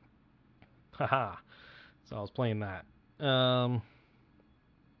 haha. So I was playing that.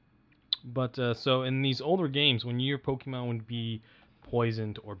 So in these older games, when your Pokemon would be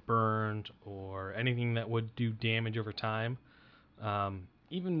poisoned or burned or anything that would do damage over time,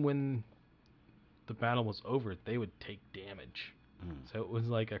 even when the battle was over, they would take damage. So it was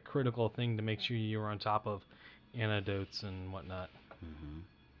like a critical thing to make sure you were on top of antidotes and whatnot. Mm-hmm.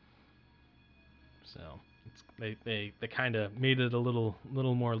 So They kind of made it a little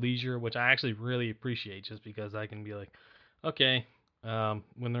more leisure, which I actually really appreciate, just because I can be like, okay,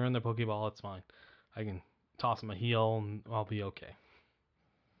 when they're in their Pokeball, it's fine. I can toss them a heal and I'll be okay.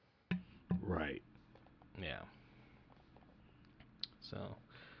 Right. Yeah. So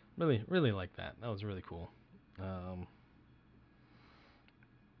really like that. That was really cool.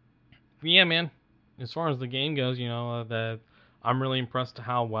 Yeah, man. As far as the game goes, that I'm really impressed to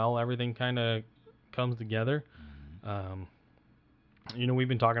how well everything kind of comes together. Um, we've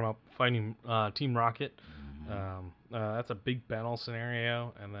been talking about fighting Team Rocket. That's a big battle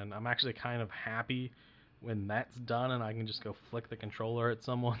scenario, and then I'm actually kind of happy when that's done and I can just go flick the controller at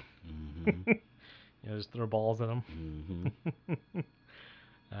someone. Just throw balls at them.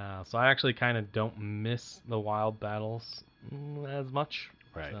 So I actually kind of don't miss the wild battles as much.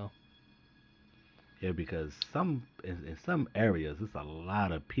 Right. So. Yeah, because in some areas, it's a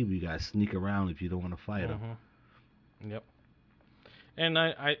lot of people you gotta sneak around if you don't want to fight them. Yep. And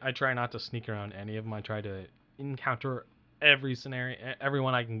I try not to sneak around any of them. I try to encounter every scenario,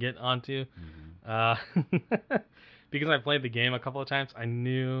 everyone I can get onto. Because I played the game a couple of times, I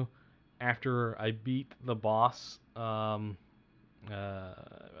knew after I beat the boss, the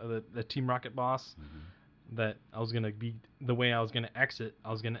Team Rocket boss, that I was gonna be the way I was gonna exit.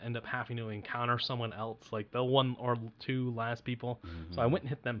 I was gonna end up having to encounter someone else, like the one or two last people. So I went and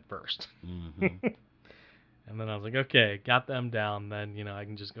hit them first. And then I was like, okay, got them down. Then I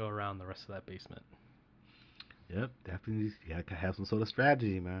can just go around the rest of that basement. Yep, definitely. You gotta have some sort of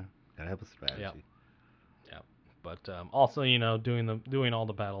strategy, man. Gotta have a strategy. Yep. But also, doing all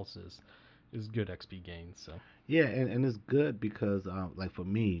the battles is good XP gains. So. Yeah, and it's good because like for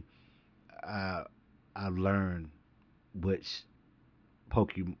me, I learned which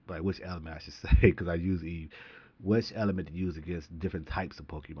which element I should say, because I use Eve, which element to use against different types of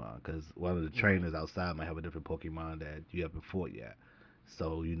Pokemon. Because one of the trainers outside might have a different Pokemon that you haven't fought yet.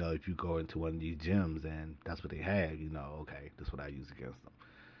 So if you go into one of these gyms and that's what they have, okay, that's what I use against them.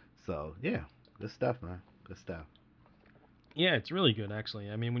 So yeah, good stuff, man. Good stuff. Yeah, it's really good actually.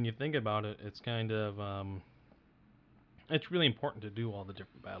 I mean, when you think about it, it's kind of it's really important to do all the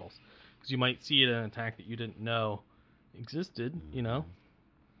different battles, because you might see an attack that you didn't know existed,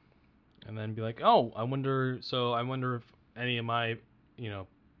 and then be like, oh, I wonder if any of my,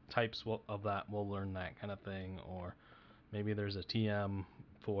 types of that will learn that kind of thing, or maybe there's a TM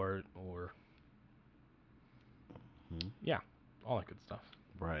for it, or yeah, all that good stuff.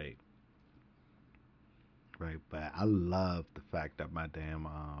 Right. Right, but I love the fact that my damn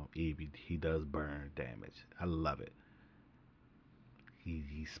Eevee, he does burn damage. I love it.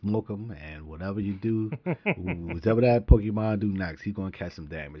 He smoke him, and whatever you do, whatever that Pokemon do next, he's gonna catch some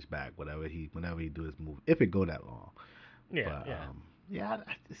damage back. Whenever he do his move, if it go that long. Yeah, But yeah.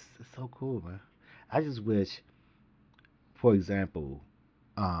 it's so cool, man. I just wish, for example,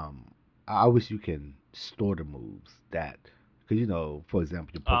 I wish you can store the moves that, because for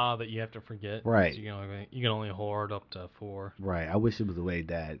example, That you have to forget. right. You can only hoard up to 4. Right. I wish it was a way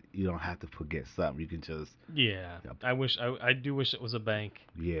that you don't have to forget something. You can just. Yeah. Yep. I do wish it was a bank.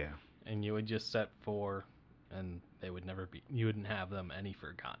 Yeah. And you would just set 4, and they would never be. You wouldn't have them any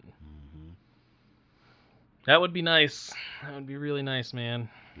forgotten. That would be nice. That would be really nice, man.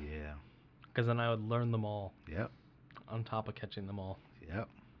 Yeah. Because then I would learn them all. Yep. On top of catching them all. Yep.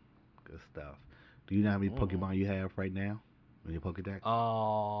 Good stuff. Do you know how many Pokemon you have right now in your Pokedex?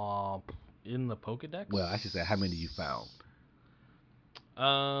 In the Pokedex? Well, I should say how many you found.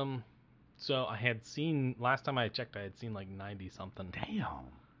 So I had seen, last time I checked, I had seen like 90 something. Damn.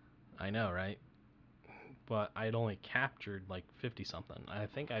 I know, right? But I had only captured like 50 something. I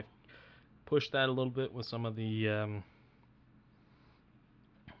think I pushed that a little bit with some of the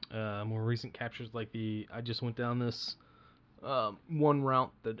more recent captures, like I just went down this one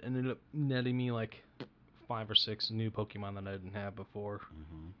route that ended up netting me like 5 or 6 new Pokemon that I didn't have before.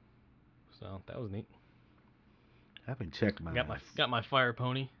 So that was neat. I haven't checked mine. Got my Fire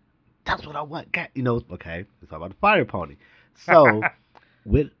Pony. That's what I want. Okay, let's talk about the Fire Pony. So,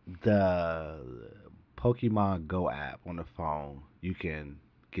 with the Pokemon Go app on the phone, you can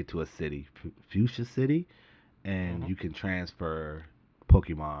get to a city, Fuchsia City, and you can transfer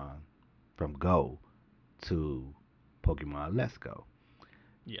Pokemon from Go to Pokemon Let's Go.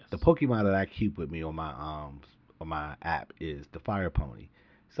 Yes. The Pokemon that I keep with me on my app is the Fire Pony.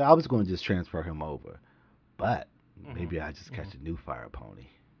 So I was going to just transfer him over, but maybe I just catch a new Fire Pony.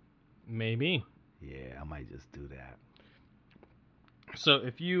 Maybe. Yeah, I might just do that. So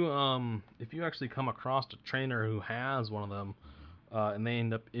if you actually come across a trainer who has one of them, and they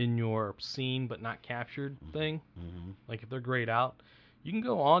end up in your seen but not captured thing, like if they're grayed out, You can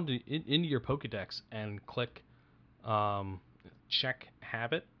go on to into your Pokedex and click check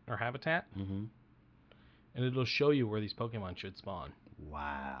habit or habitat, Mm-hmm. and it'll show you where these Pokemon should spawn.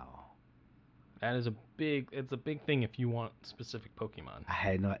 Wow. That is it's a big thing if you want specific Pokemon. I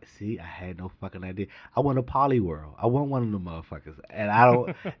had no fucking idea. I want a Poliwhirl. I want one of them motherfuckers, and I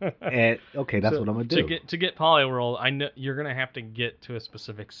don't. And okay, that's So what I'm gonna do. to get Poliwhirl, I know you're gonna have to get to a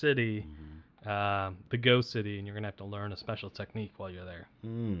specific city, the Go City, and you're gonna have to learn a special technique while you're there.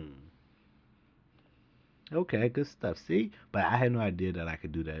 Okay, good stuff. See, but I had no idea that I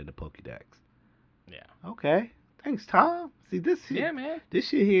could do that in the Pokédex. Yeah. Okay, thanks, Tom. See, Yeah, man. this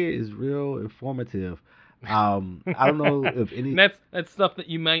shit here is real informative. I don't know if any. And that's stuff that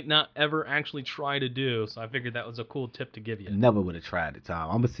you might not ever actually try to do. So I figured that was a cool tip to give you. Never would have tried it, Tom.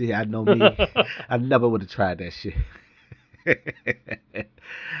 I'm gonna see. I know me. I never would have tried that shit.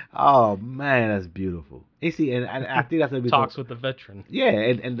 Oh man, that's beautiful. You see, and I think that's gonna be Talks with the veteran. yeah,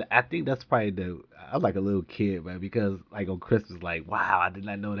 and I think that's probably I'm like a little kid, man, because like on Christmas, like wow, I did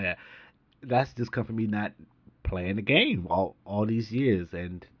not know that. That's just come from me not playing the game all these years,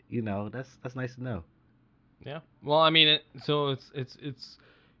 and that's nice to know. Yeah. Well, I mean, it's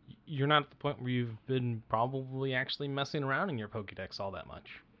you're not at the point where you've been probably actually messing around in your Pokédex all that much.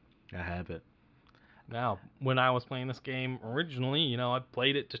 I have it. Now, when I was playing this game originally, I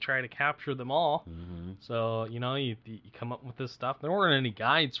played it to try to capture them all. Mm-hmm. So, you come up with this stuff. There weren't any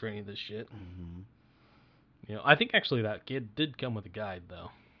guides for any of this shit. Mm-hmm. I think actually that kid did come with a guide though.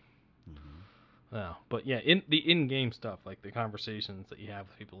 Mm-hmm. No, but yeah, in the in-game stuff, like the conversations that you have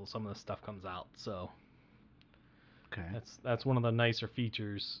with people, some of the stuff comes out. So Okay. that's one of the nicer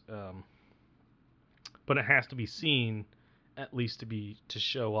features. But it has to be seen, at least to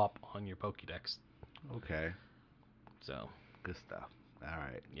show up on your Pokédex. Okay. So Good stuff. All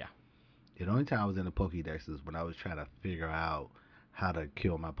right. yeah. The only time I was in the Pokédex is when I was trying to figure out how to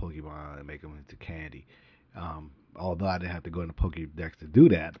kill my Pokemon and make them into candy. Although I didn't have to go in the Pokédex to do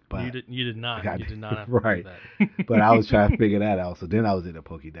that, but You did not have to right. do that. But I was trying to figure that out. So then I was in the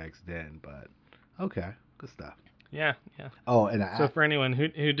Pokédex then. But okay, good stuff. Yeah, yeah. Oh, and So for anyone who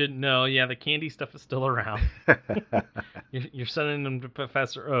didn't know, yeah, the candy stuff is still around. You're sending them to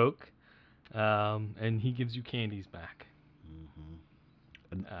Professor Oak, and he gives you candies back.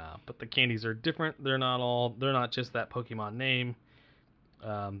 But the candies are different. They're not just that Pokemon name.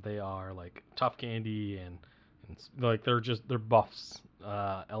 They are like tough candy and like they're buffs,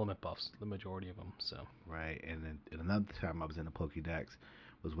 element buffs, the majority of them. So right, and then another time I was in the Pokédex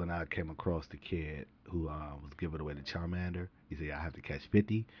was when I came across the kid who was giving away the Charmander. He said I have to catch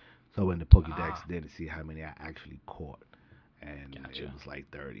 50. So in the Pokédex, then to see how many I actually caught, and Gotcha. it was like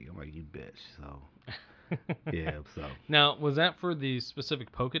 30. I'm like, you bitch. So yeah. So now, was that for the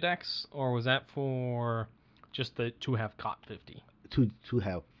specific Pokédex, or was that for just to have caught 50? to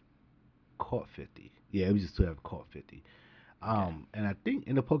have caught 50. Yeah, it was just to have caught 50. And I think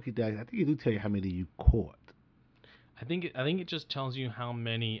in the Pokédex, I think it do tell you how many you caught. I think it just tells you how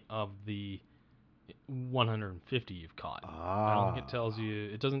many of the 150 you've caught. I don't think it tells you.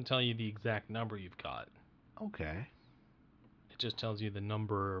 It doesn't tell you the exact number you've caught. Okay. It just tells you the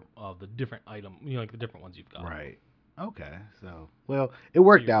number of the different item, like the different ones you've got. Right. Okay. So, well, it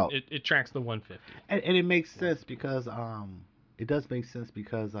worked out. It tracks the 150. And it makes sense because it does make sense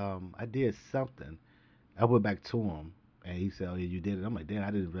because I did something. I went back to him and he said, "Oh yeah, you did it." I'm like, "Damn,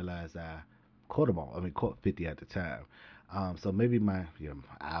 I didn't realize I caught them all. I mean, caught 50 at the time." So maybe I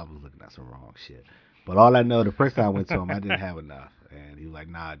was looking at some wrong shit. But all I know, the first time I went to him, I didn't have enough, and he was like,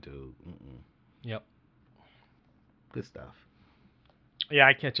 "Nah, dude." Yep. Good stuff. Yeah,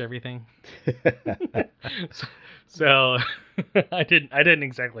 I catch everything. so I didn't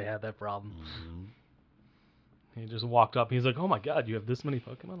exactly have that problem. He just walked up. He's like, "Oh my God, you have this many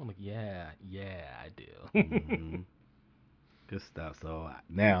Pokemon?" I'm like, "Yeah, I do." Good stuff. So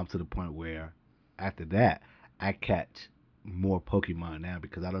now I'm to the point where after that, I catch more Pokemon now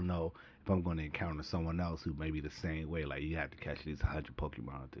because I don't know if I'm going to encounter someone else who may be the same way. Like you have to catch at least 100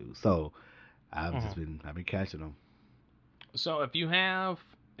 Pokemon too. So I've been catching them. So if you have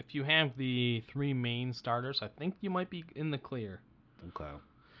the 3 main starters, I think you might be in the clear. Okay.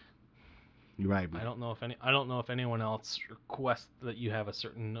 You're right. I don't know if anyone else requests that you have a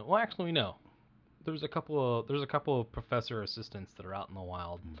certain. Well, actually, no. There's a couple of professor assistants that are out in the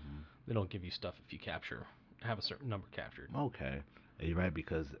wild. They don't give you stuff if you have a certain number captured. Okay. You're right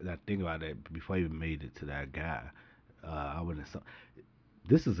because I think about it before I even made it to that guy. I wouldn't.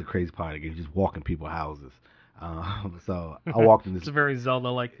 This is a crazy part of the game. Just walking people's houses. So I walked in this. It's a very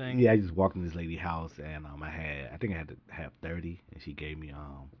Zelda-like thing. Yeah, I just walked in this lady's house and I think I had to have 30, and she gave me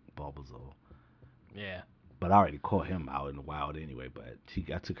Bulbasaur. Yeah. But I already caught him out in the wild anyway. But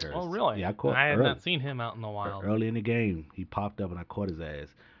I took her. Oh, really? Yeah, I caught I had early. not seen him out in the wild. Early in the game, he popped up and I caught his ass.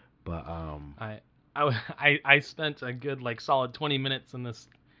 But I spent a good like solid 20 minutes in this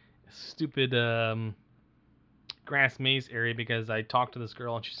stupid grass maze area because I talked to this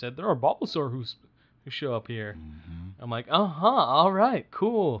girl and she said there are Bulbasaur who show up here. Mm-hmm. I'm like, all right,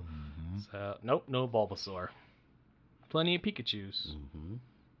 cool. Mm-hmm. So nope, no Bulbasaur. Plenty of Pikachu's Mm-hmm.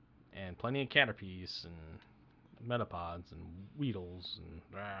 and plenty of Caterpies and Metapods and Weedles and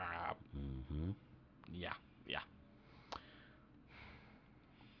Mm-hmm. yeah.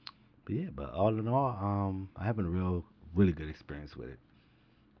 But yeah, but all in all, I having a really good experience with it.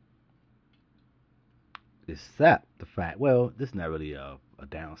 Except the fact, well, this is not really a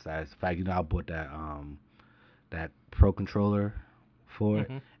downside. It's the fact, I bought that Pro controller for it,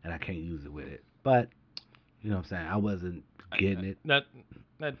 Mm-hmm. and I can't use it with it. But you know what I'm saying? I wasn't getting it. That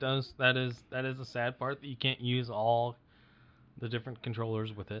is a sad part that you can't use all the different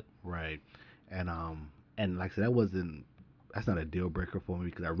controllers with it. Right. And like I said, that's not a deal breaker for me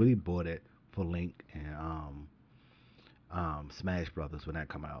because I really bought it for Link and Smash Brothers when that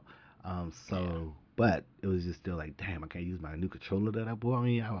come out. But it was just still like, damn, I can't use my new controller that I bought. I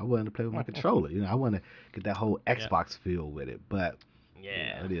mean, I wanted to play with my controller. I want to get that whole Xbox feel with it. But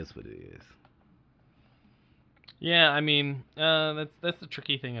yeah, it is what it is. Yeah, I mean, that's the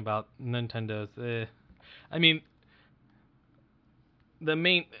tricky thing about Nintendo's. I mean,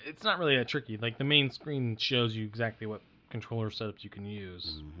 it's not really that tricky. Like the main screen shows you exactly what controller setups you can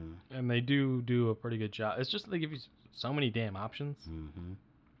use, Mm-hmm. and they do a pretty good job. It's just they give you so many damn options. Mm-hmm.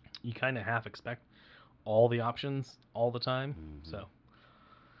 You kind of half expect all the options all the time. Mm-hmm. So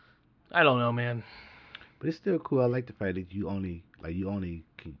I don't know, man. But it's still cool. I like the fact that you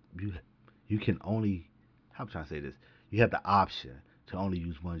can only, how am I trying to say this? You have the option to only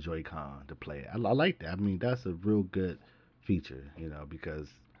use one Joy-Con to play it. I like that. I mean, that's a real good feature, because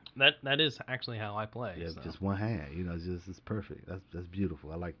that is actually how I play. yeah, So. just one hand, it's perfect. That's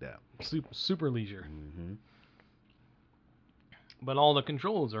beautiful. I like that. Super leisure. Mm-hmm. But all the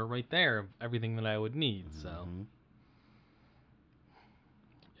controls are right there of everything that I would need. So Mm-hmm.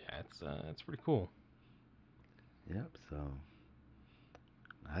 yeah, it's pretty cool. Yep. So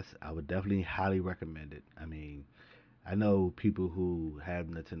I would definitely highly recommend it. I mean, I know people who have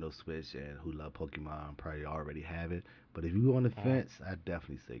Nintendo Switch and who love Pokemon probably already have it, but if you're on the fence, I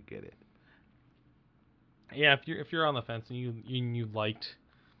definitely say get it. Yeah, if you're on the fence and you liked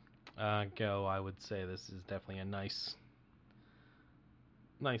Go, I would say this is definitely a nice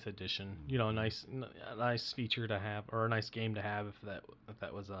addition. A nice feature to have, or a nice game to have if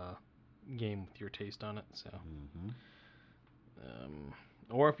that was a game with your taste on it. So,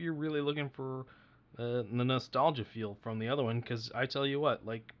 or if you're really looking for the nostalgia feel from the other one, because I tell you what,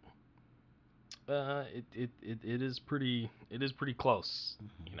 like, it is pretty close.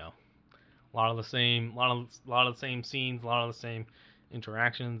 A lot of the same scenes, a lot of the same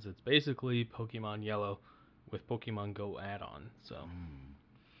interactions. It's basically Pokemon Yellow with Pokemon Go add-on. So.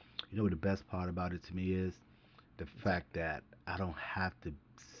 You know what the best part about it to me is? The fact that I don't have to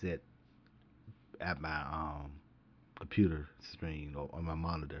sit at my computer screen or on my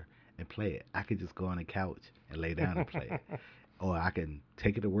monitor and play it. I could just go on the couch and lay down and play it. Or I can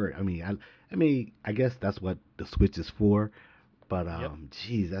take it to work. I mean, I guess that's what the Switch is for. But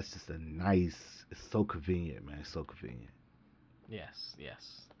geez, that's just it's so convenient, man. It's so convenient. Yes.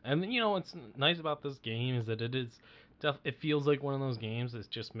 And what's nice about this game is that it feels like one of those games that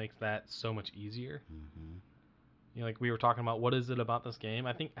just makes that so much easier. Mm-hmm. Like we were talking about, what is it about this game?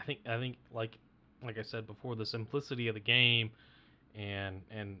 I think like I said before, the simplicity of the game and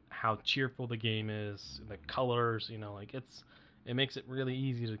how cheerful the game is, the colors, it makes it really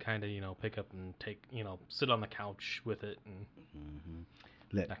easy to kind of pick up and take, sit on the couch with it and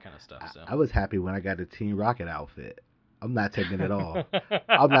that kind of stuff. So I was happy when I got the Team Rocket outfit. I'm not taking it off.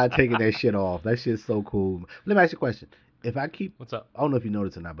 I'm not taking that shit off. That shit's so cool. Let me ask you a question. If I keep, what's up? I don't know if you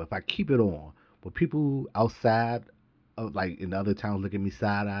noticed or not, but if I keep it on, will people outside, like in the other towns, look at me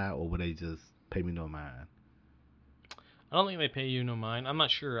side eye, or will they just pay me no mind? I don't think they pay you no mind. I'm not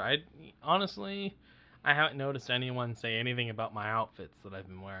sure. Honestly, I haven't noticed anyone say anything about my outfits that I've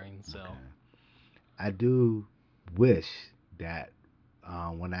been wearing. So okay. I do wish that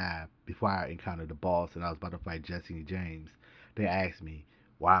before I encountered the boss and I was about to fight Jesse and James, they asked me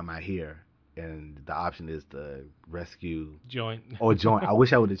why am I here, and the option is to rescue join or join. I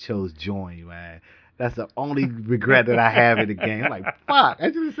wish I would have chose join, man. That's the only regret that I have in the game. I'm like, fuck,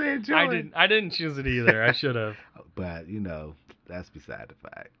 I should have said join. I didn't choose it either. I should have. But that's beside the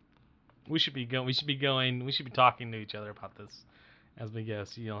fact. We should be talking to each other about this as we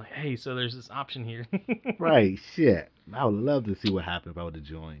guess. You know, like, hey, so there's this option here. Right, shit. I would love to see what happened if I would have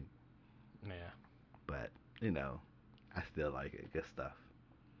joined. Yeah. But, I still like it. Good stuff.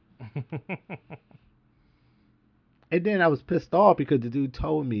 And then I was pissed off because the dude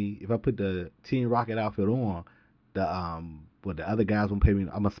told me if I put the Team Rocket outfit on, the other guys won't pay me.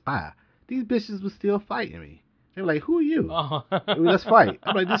 I'm a spy. These bitches was still fighting me. They were like, "Who are you? Oh. Let's fight."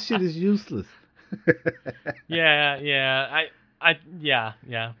 I'm like, "This shit is useless." Yeah, yeah.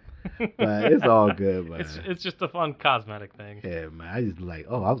 But it's all good, man. It's just a fun cosmetic thing. Yeah, man. I just like,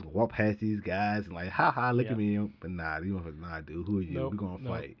 I was gonna walk past these guys and like, haha, look Yeah. at me. But nah, dude, who are you? Nope, We're gonna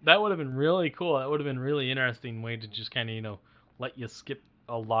nope. fight. That would have been really cool. That would have been really interesting way to just kind of let you skip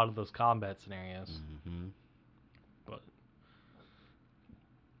a lot of those combat scenarios. Mm-hmm.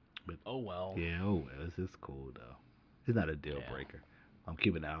 But oh well. Yeah, it's cool though. It's not a deal Yeah. breaker. I'm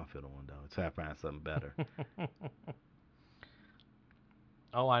keeping the outfit on though. Try to find something better.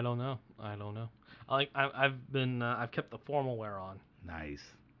 Oh, I don't know. I've kept the formal wear on. Nice.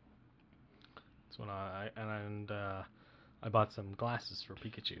 That's when I bought some glasses for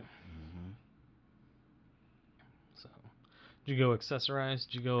Pikachu. Mm-hmm. So, did you go accessorize?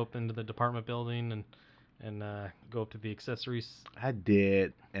 Did you go up into the department building and go up to the accessories? I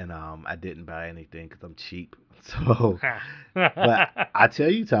did, and I didn't buy anything because I'm cheap. So, but I tell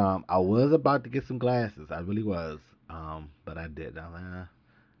you, Tom, I was about to get some glasses. I really was. But I didn't. I'm like,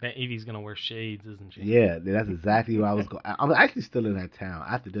 That Evie's gonna wear shades, isn't she? yeah, that's exactly where I was going. I'm actually still in that town.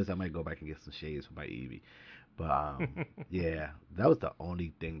 After this, I might go back and get some shades for my Eevee. But yeah, that was the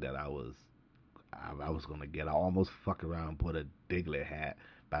only thing that I was gonna get. I almost fuck around and put a Diglett hat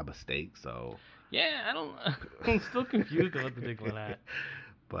by mistake. So Yeah, I'm still confused about the Diglett hat.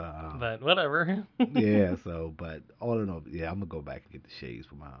 But Whatever. yeah. So, but all in all, yeah, I'm gonna go back and get the shades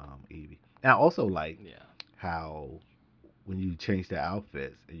for my Eevee. And I also like how when you change the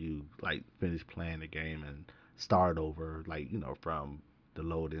outfits and you like finish playing the game and start over, like from the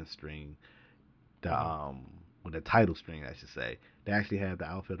load-in screen, with the title screen, I should say, they actually have the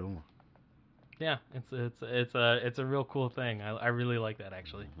outfit on. Yeah, it's a real cool thing. I really like that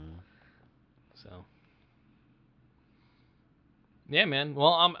actually. Mm-hmm. So yeah, man.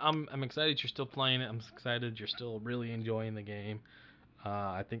 Well, I'm excited you're still playing it. I'm excited you're still really enjoying the game.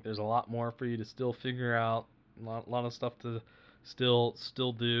 I think there's a lot more for you to still figure out. A lot of stuff to still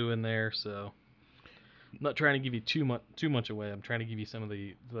do in there. So I'm not trying to give you too much away. I'm trying to give you some of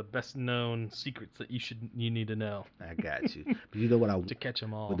the best known secrets that you need to know. I got you. But you know what to catch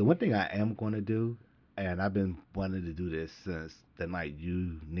them all. But the one thing I am going to do, and I've been wanting to do this since the night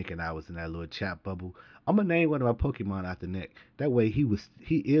Nick and I was in that little chat bubble. I'm gonna name one of my Pokemon after Nick. That way he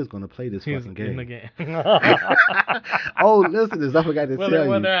is gonna play this fucking game. In the game. Oh, listeners, I forgot to tell you.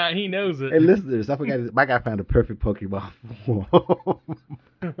 Whether he knows it. Hey, listeners, I forgot. My guy found a perfect Pokemon form.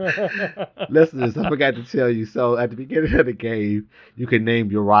 Listeners, I forgot to tell you. So at the beginning of the game, you can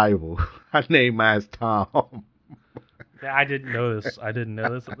name your rival. I named mine Tom. I didn't know this. I didn't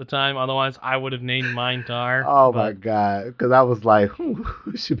know this at the time. Otherwise, I would have named mine Tar. Oh my god! Because I was like, who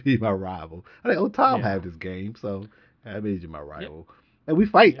should be my rival? I think, Tom had this game, so I made you my rival. Yep. And we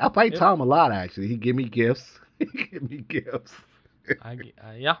fight. Yep. I fight Tom a lot actually. He give me gifts. Yeah.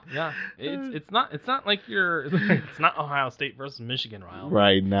 It's not like it's not Ohio State versus Michigan rival.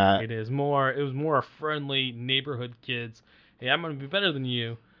 Right, not. It was more a friendly neighborhood kids. Hey, I'm gonna be better than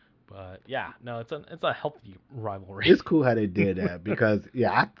you. But yeah, no, it's a healthy rivalry. It's cool how they did that because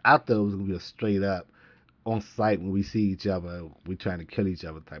I thought it was gonna be a straight up on site when we see each other, we trying to kill each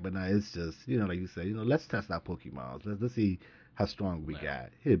other type. But no, it's just like you say, let's test our Pokemon. Let's see how strong we got.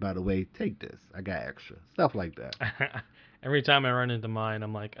 Here, by the way, take this. I got extra stuff like that. Every time I run into mine,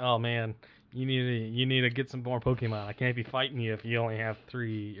 I'm like, oh man, you need to get some more Pokemon. I can't be fighting you if you only have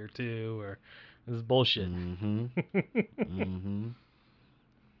 3 or 2 or this is bullshit. Mm-hmm. Mm-hmm.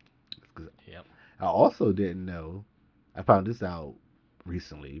 Yep. I also didn't know. I found this out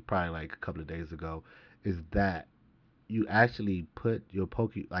recently, probably like a couple of days ago. Is that you actually put your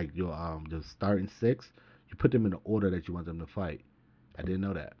the starting 6, you put them in the order that you want them to fight. I didn't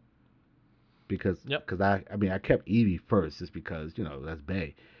know that because I kept Eevee first just because that's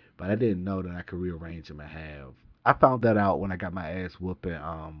Bay, but I didn't know that I could rearrange them and have. I found that out when I got my ass whooping.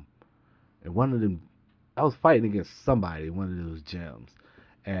 And one of them, I was fighting against somebody in one of those gyms.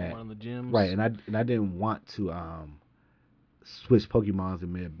 And, one of the gyms, right? And I didn't want to switch Pokemons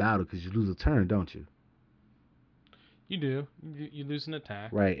in mid battle because you lose a turn, don't you? You do. You lose an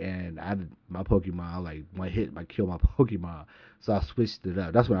attack. Right, and my Pokemon like one hit might kill my Pokemon, so I switched it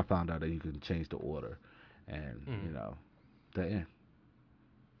up. That's when I found out that you can change the order, and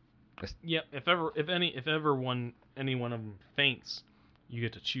Yep. If ever any one of them faints, you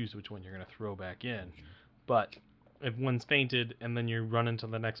get to choose which one you're going to throw back in. But if one's fainted and then you run into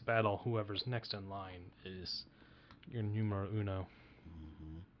the next battle, whoever's next in line is your numero uno.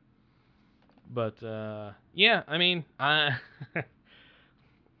 Mm-hmm. But yeah, I mean,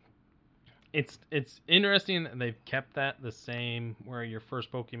 it's interesting that they've kept that the same, where your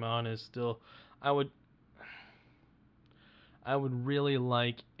first Pokemon is still. I would really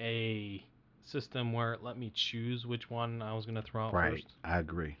like a system where it let me choose which one I was gonna throw out Right, first. I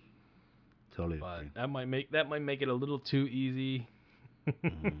agree. Totally But agree. that might make it a little too easy.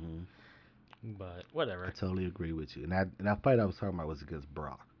 Mm-hmm. But I whatever. totally agree with you. And that fight I was talking about was against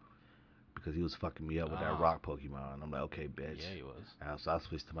Brock because he was fucking me up with that rock Pokemon. I'm like, okay, bitch. Yeah, he was. So I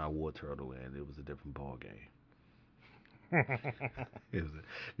switched to my War Turtle, and it was a different ball game. It was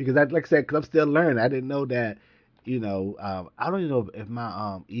because like I said, because I'm still learning. I didn't know that. I don't even know if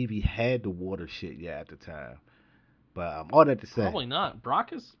my Eevee had the water shit yet at the time. But all that to say, Probably not.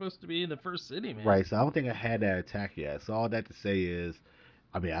 Brock is supposed to be in the first city, man. right? So I don't think I had that attack yet. So all that to say is,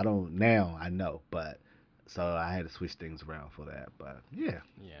 I mean, I don't now. I know, but so I had to switch things around for that. But yeah.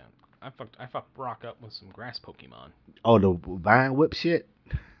 Yeah, I fucked Brock up with some grass Pokemon. Oh, the Vine Whip shit.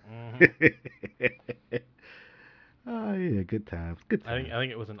 Mm-hmm. Oh yeah, good times. Good times. I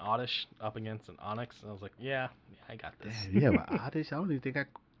think it was an Oddish up against an Onyx, and I was like, yeah, I got this. Damn, you have an Oddish? I don't think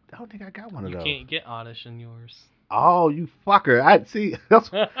I got one of You those. can't get Oddish in yours. Oh, you fucker! I see.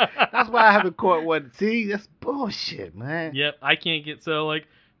 That's why I haven't caught one. See, that's bullshit, man. Yep, I can't get like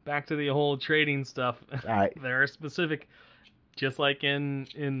back to the whole trading stuff. All right. There are specific, just like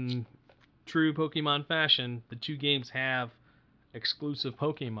in true Pokemon fashion, the two games have exclusive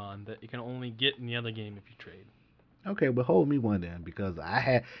Pokemon that you can only get in the other game if you trade. Okay, but hold me one then, because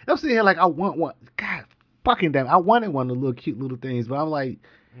I'm sitting here like I want one. God, fucking damn! I wanted one of the little cute little things, but I'm like,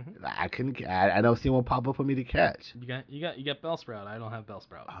 I couldn't. I don't see one pop up for me to catch. You got Bellsprout. I don't have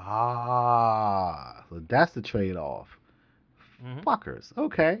Bellsprout. Ah, so that's the trade off. Fuckers.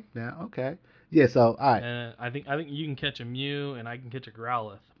 Okay, now okay. Yeah. So all right. And I think you can catch a Mew and I can catch a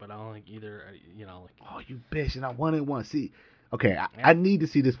Growlithe, but I don't think either. Like. Oh, you bitch! And I wanted one. See, okay, I need to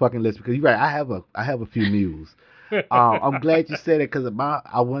see this fucking list because you're right. I have a few Mews. I'm glad you said it because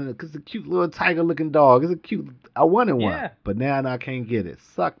it's a cute little tiger looking dog. It's a cute. I wanted one, but now I can't get it.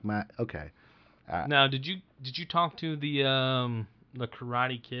 Suck my. Okay. Now, did you talk to the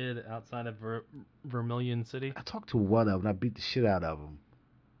Karate Kid outside of Vermilion City? I talked to one of them. I beat the shit out of him.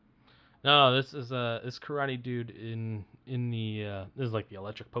 No, this is this karate dude in the this is like the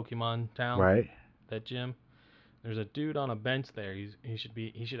electric Pokemon town. Right. That gym. There's a dude on a bench there. He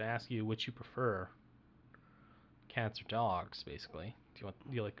should ask you which you prefer. Cats or dogs, basically. Do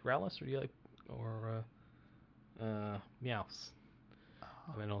you like Growlithe or do you like Meowth?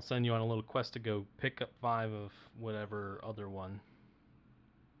 And then I'll send you on a little quest to go pick up 5 of whatever other one.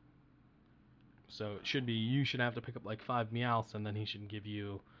 So it should be you should have to pick up like 5 Meowths, and then he should give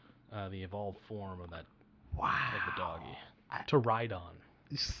you the evolved form of that of the doggy to ride on.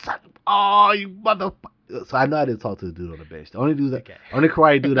 Oh, you motherfucker! So I know I didn't talk to the dude on the bench. The only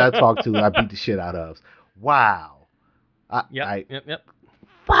karate dude I talked to, I beat the shit out of. Wow. Yep.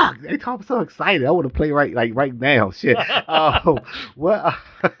 Fuck! They talk so excited. I want to play right now. Shit. Oh, well.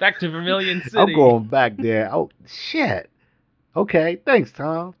 Back to Vermilion City. I'm going back there. Oh shit. Okay. Thanks,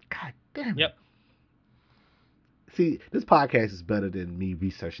 Tom. God damn it. Yep. See, this podcast is better than me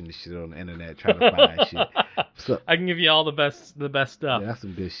researching this shit on the internet trying to find shit. So I can give you all the best stuff. Yeah, that's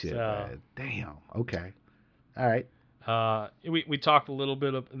some good shit, man. Damn. Okay. All right. We talked a little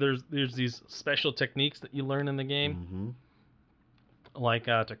bit of there's these special techniques that you learn in the game, like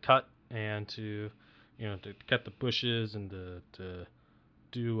to cut and to cut the bushes and to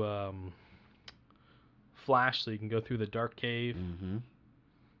do flash so you can go through the dark cave.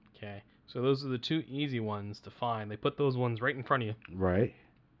 Okay, so those are the 2 easy ones to find. They put those ones right in front of you. Right.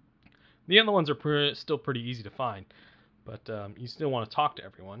 The other ones are still pretty easy to find, but you still want to talk to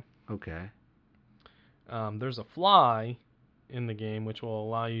everyone. Okay. There's a fly in the game which will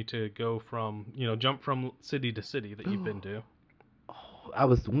allow you to go from, jump from city to city that you've been to. Oh, I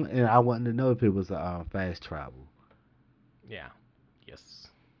wanted to know if it was fast travel. Yeah. Yes.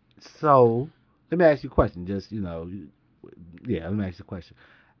 So, let me ask you a question. Just, let me ask you a question.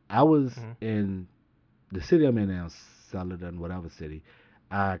 I was in the city I'm in now, Celadon, whatever city.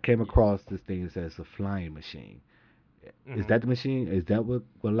 I came across this thing that says a flying machine. Is that the machine? Is that what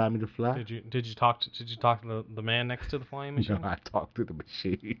allowed me to fly? Did you talk to the man next to the flying machine? No, I talked to the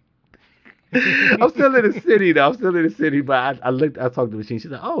machine. I'm still in the city though. But I talked to the machine. She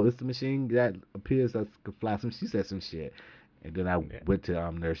said, "Oh, it's the machine that appears that could fly." She said some shit, and then I went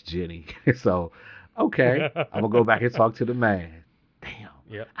to Nurse Jenny. So, okay, I'm gonna go back and talk to the man. Damn.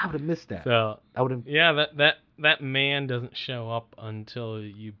 Yep. I would have missed that. So I would have. yeah, that man doesn't show up until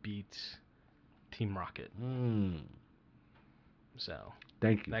you beat Team Rocket. So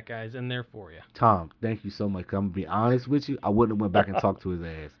Thank you, that guy's in there for you. Tom. Thank you so much. 'Cause I'm gonna be honest with you. I wouldn't have went back and talked to his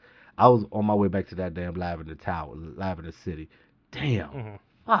ass. I was on my way back to that damn Lavender Tower, Lavender City. Damn. Mm-hmm.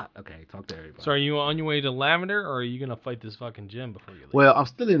 Fuck. Okay, talk to everybody. So are you on your way to Lavender, or are you gonna fight this fucking gym before you leave? Well, I'm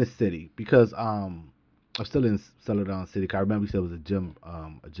still in the city because I'm still in Celadon City. 'Cause I remember you said it was a gym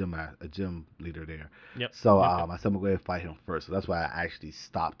leader there. Yep. So Yep. I said I'm gonna go ahead and fight him first. So that's why I actually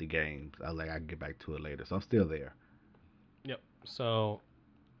stopped the game. I was like I can get back to it later. So I'm still there. Yep. So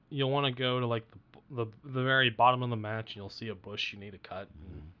you'll want to go to like the very bottom of the match, and you'll see a bush you need to cut.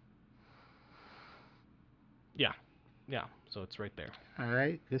 Yeah. So it's right there. All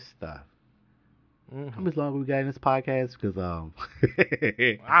right, good stuff. Mm-hmm. How much longer we got in this podcast? Because I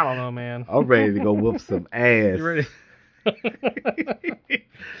don't know, man. I'm ready to go whoop some ass. You ready?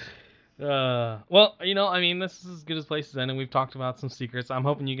 Well, I mean, this is as good as places end, and we've talked about some secrets. I'm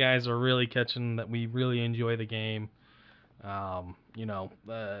hoping you guys are really catching that we really enjoy the game.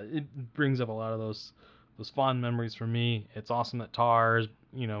 It brings up a lot of those fond memories for me. It's awesome that Tar is,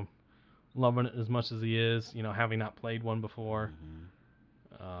 loving it as much as he is, having not played one before.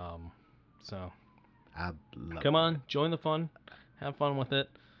 So I love come on, join the fun, have fun with it,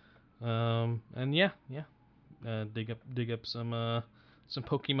 and yeah, dig up some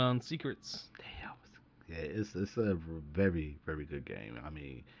Pokemon secrets. Damn. Yeah, it's a very, very good game. I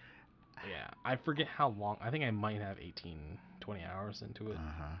mean, Yeah, I forget how long. I think I might have 18, 20 hours into it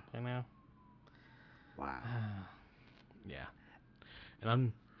right now. Wow. Yeah, and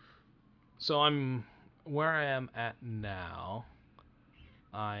I'm where I am at now.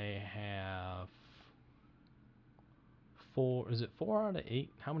 I have 4. Is it 4 out of 8?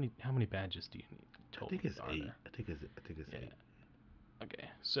 How many badges do you need total? I think it's 8. there? I think it's 8. Okay,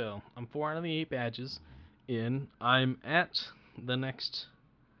 so I'm 4 out of the 8 badges in. I'm at the next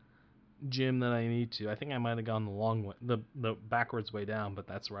gym that I need to. I think I might have gone the long way, the backwards way down, but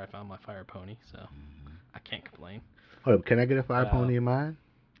that's where I found my fire pony, so I can't complain. Hold up, can I get a fire pony in mine?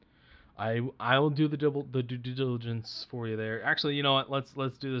 I will do the due diligence for you there. Actually, you know what?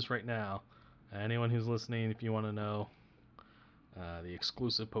 Let's do this right now. Anyone who's listening, if you want to know the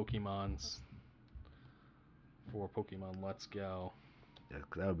exclusive Pokemons for Pokemon Let's Go. Yeah,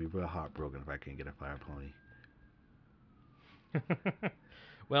 'cause that would be real heartbroken if I can't get a fire pony.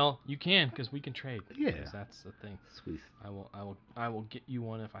 Well, you can, because we can trade. Yeah. 'Cause that's the thing. Sweet. I will get you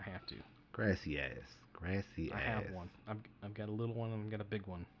one if I have to. Grassy ass. I have one. I've got a little one and I've got a big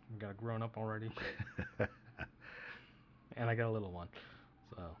one. I've got a grown up already. And I got a little one.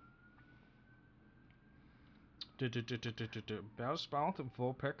 So. Bellsprout,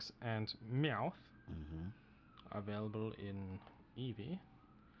 Vulpix, and Meowth are available in Eevee.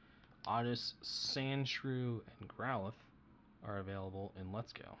 Otis, Sandshrew, and Growlithe are available in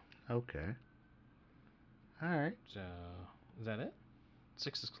Let's Go. Okay. Alright. So, is that it?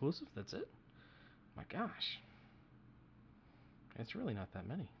 6 exclusive? That's it? My gosh. It's really not that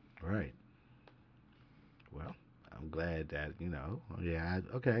many. Right. Well, I'm glad that,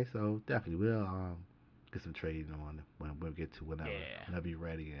 okay, so definitely we'll get some trading on when we'll get to whenever you're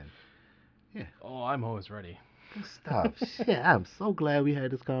ready. And yeah. Oh, I'm always ready. Good stuff. Shit, I'm so glad we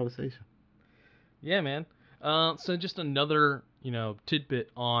had this conversation. Yeah, man. So just another,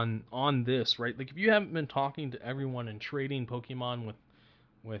 tidbit on this, right? Like if you haven't been talking to everyone and trading Pokemon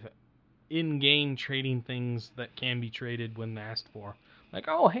with in-game trading things that can be traded when asked for, like,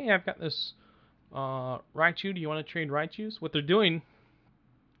 oh, hey, I've got this Raichu. Do you want to trade Raichus? What they're doing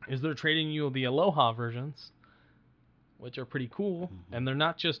is they're trading you the Aloha versions, which are pretty cool, and they're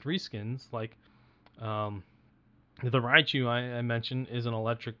not just reskins. Like, the Raichu I mentioned is an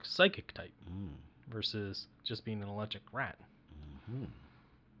electric psychic type versus just being an electric rat.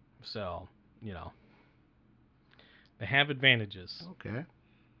 So, they have advantages. Okay.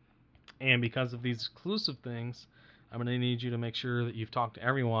 And because of these exclusive things, I'm going to need you to make sure that you've talked to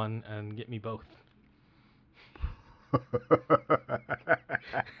everyone and get me both.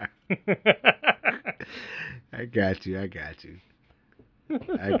 I got you.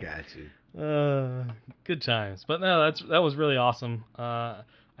 Good times. But no, that was really awesome. I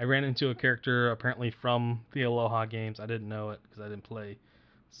ran into a character apparently from the Aloha games. I didn't know it because I didn't play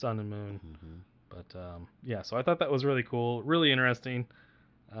Sun and Moon. But yeah, so I thought that was really cool, really interesting.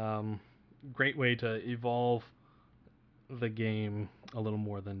 Great way to evolve the game a little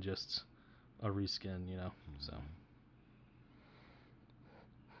more than just a reskin, So,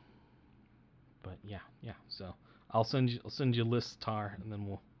 but yeah. So I'll send you lists, Tar, and then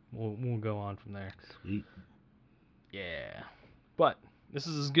we'll go on from there. Sweet. Yeah. But this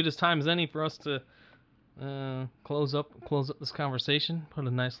is as good as time as any for us to close up this conversation. Put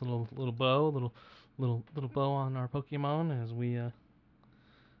a nice little bow, little bow on our Pokemon as we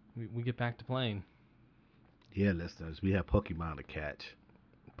get back to playing. Yeah, listeners, we have Pokemon to catch.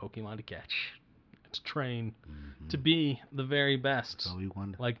 Pokemon to catch. To train. To be the very best. That's all we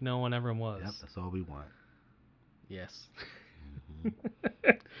want. Like no one ever was. Yep, that's all we want. Yes.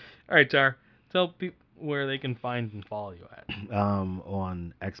 All right, Tar. Tell people where they can find and follow you at.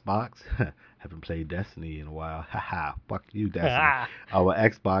 On Xbox, haven't played Destiny in a while. Haha, fuck you, Destiny. Our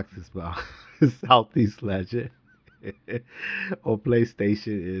Xbox is Southeast Legend. On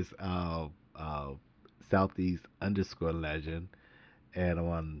PlayStation is Southeast_Legend, and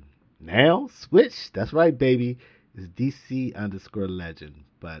on now Switch, that's right, baby, is DC_Legend.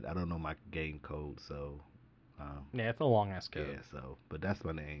 But I don't know my game code, so yeah, it's a long ass code. Yeah, so but that's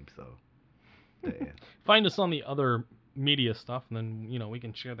my name, so. Find us on the other media stuff, and then we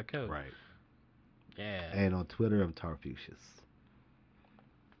can share the code. Right. Yeah. And on Twitter, I'm Tarfucius.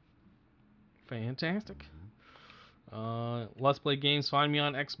 Fantastic. Let's Play Games. Find me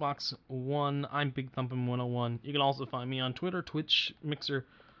on Xbox One. I'm Big Thumpin' 101. You can also find me on Twitter, Twitch, Mixer,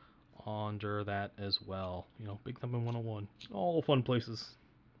 under that as well. Big Thumpin' 101. All fun places.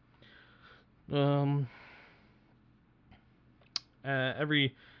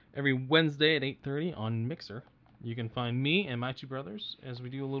 Every Wednesday at 8:30 on Mixer, you can find me and my two brothers as we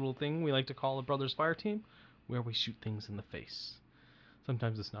do a little thing we like to call the Brothers Fire Team, where we shoot things in the face.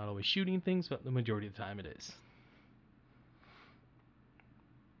 Sometimes it's not always shooting things, but the majority of the time it is.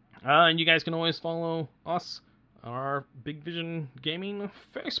 And you guys can always follow us on our Big Vision Gaming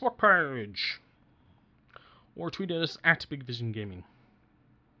Facebook page, or tweet at us at Big Vision Gaming.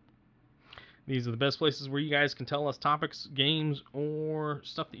 These are the best places where you guys can tell us topics, games, or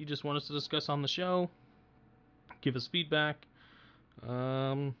stuff that you just want us to discuss on the show. Give us feedback.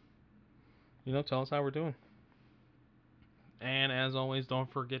 Tell us how we're doing. And as always,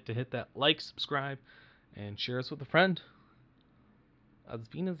 don't forget to hit that like, subscribe, and share us with a friend. Auf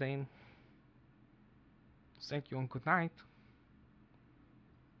Wiedersehen. Thank you and good night.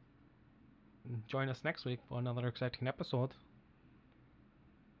 Join us next week for another exciting episode.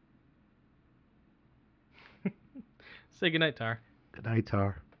 Say goodnight, Tar. Good night,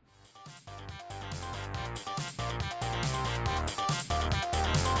 Tar.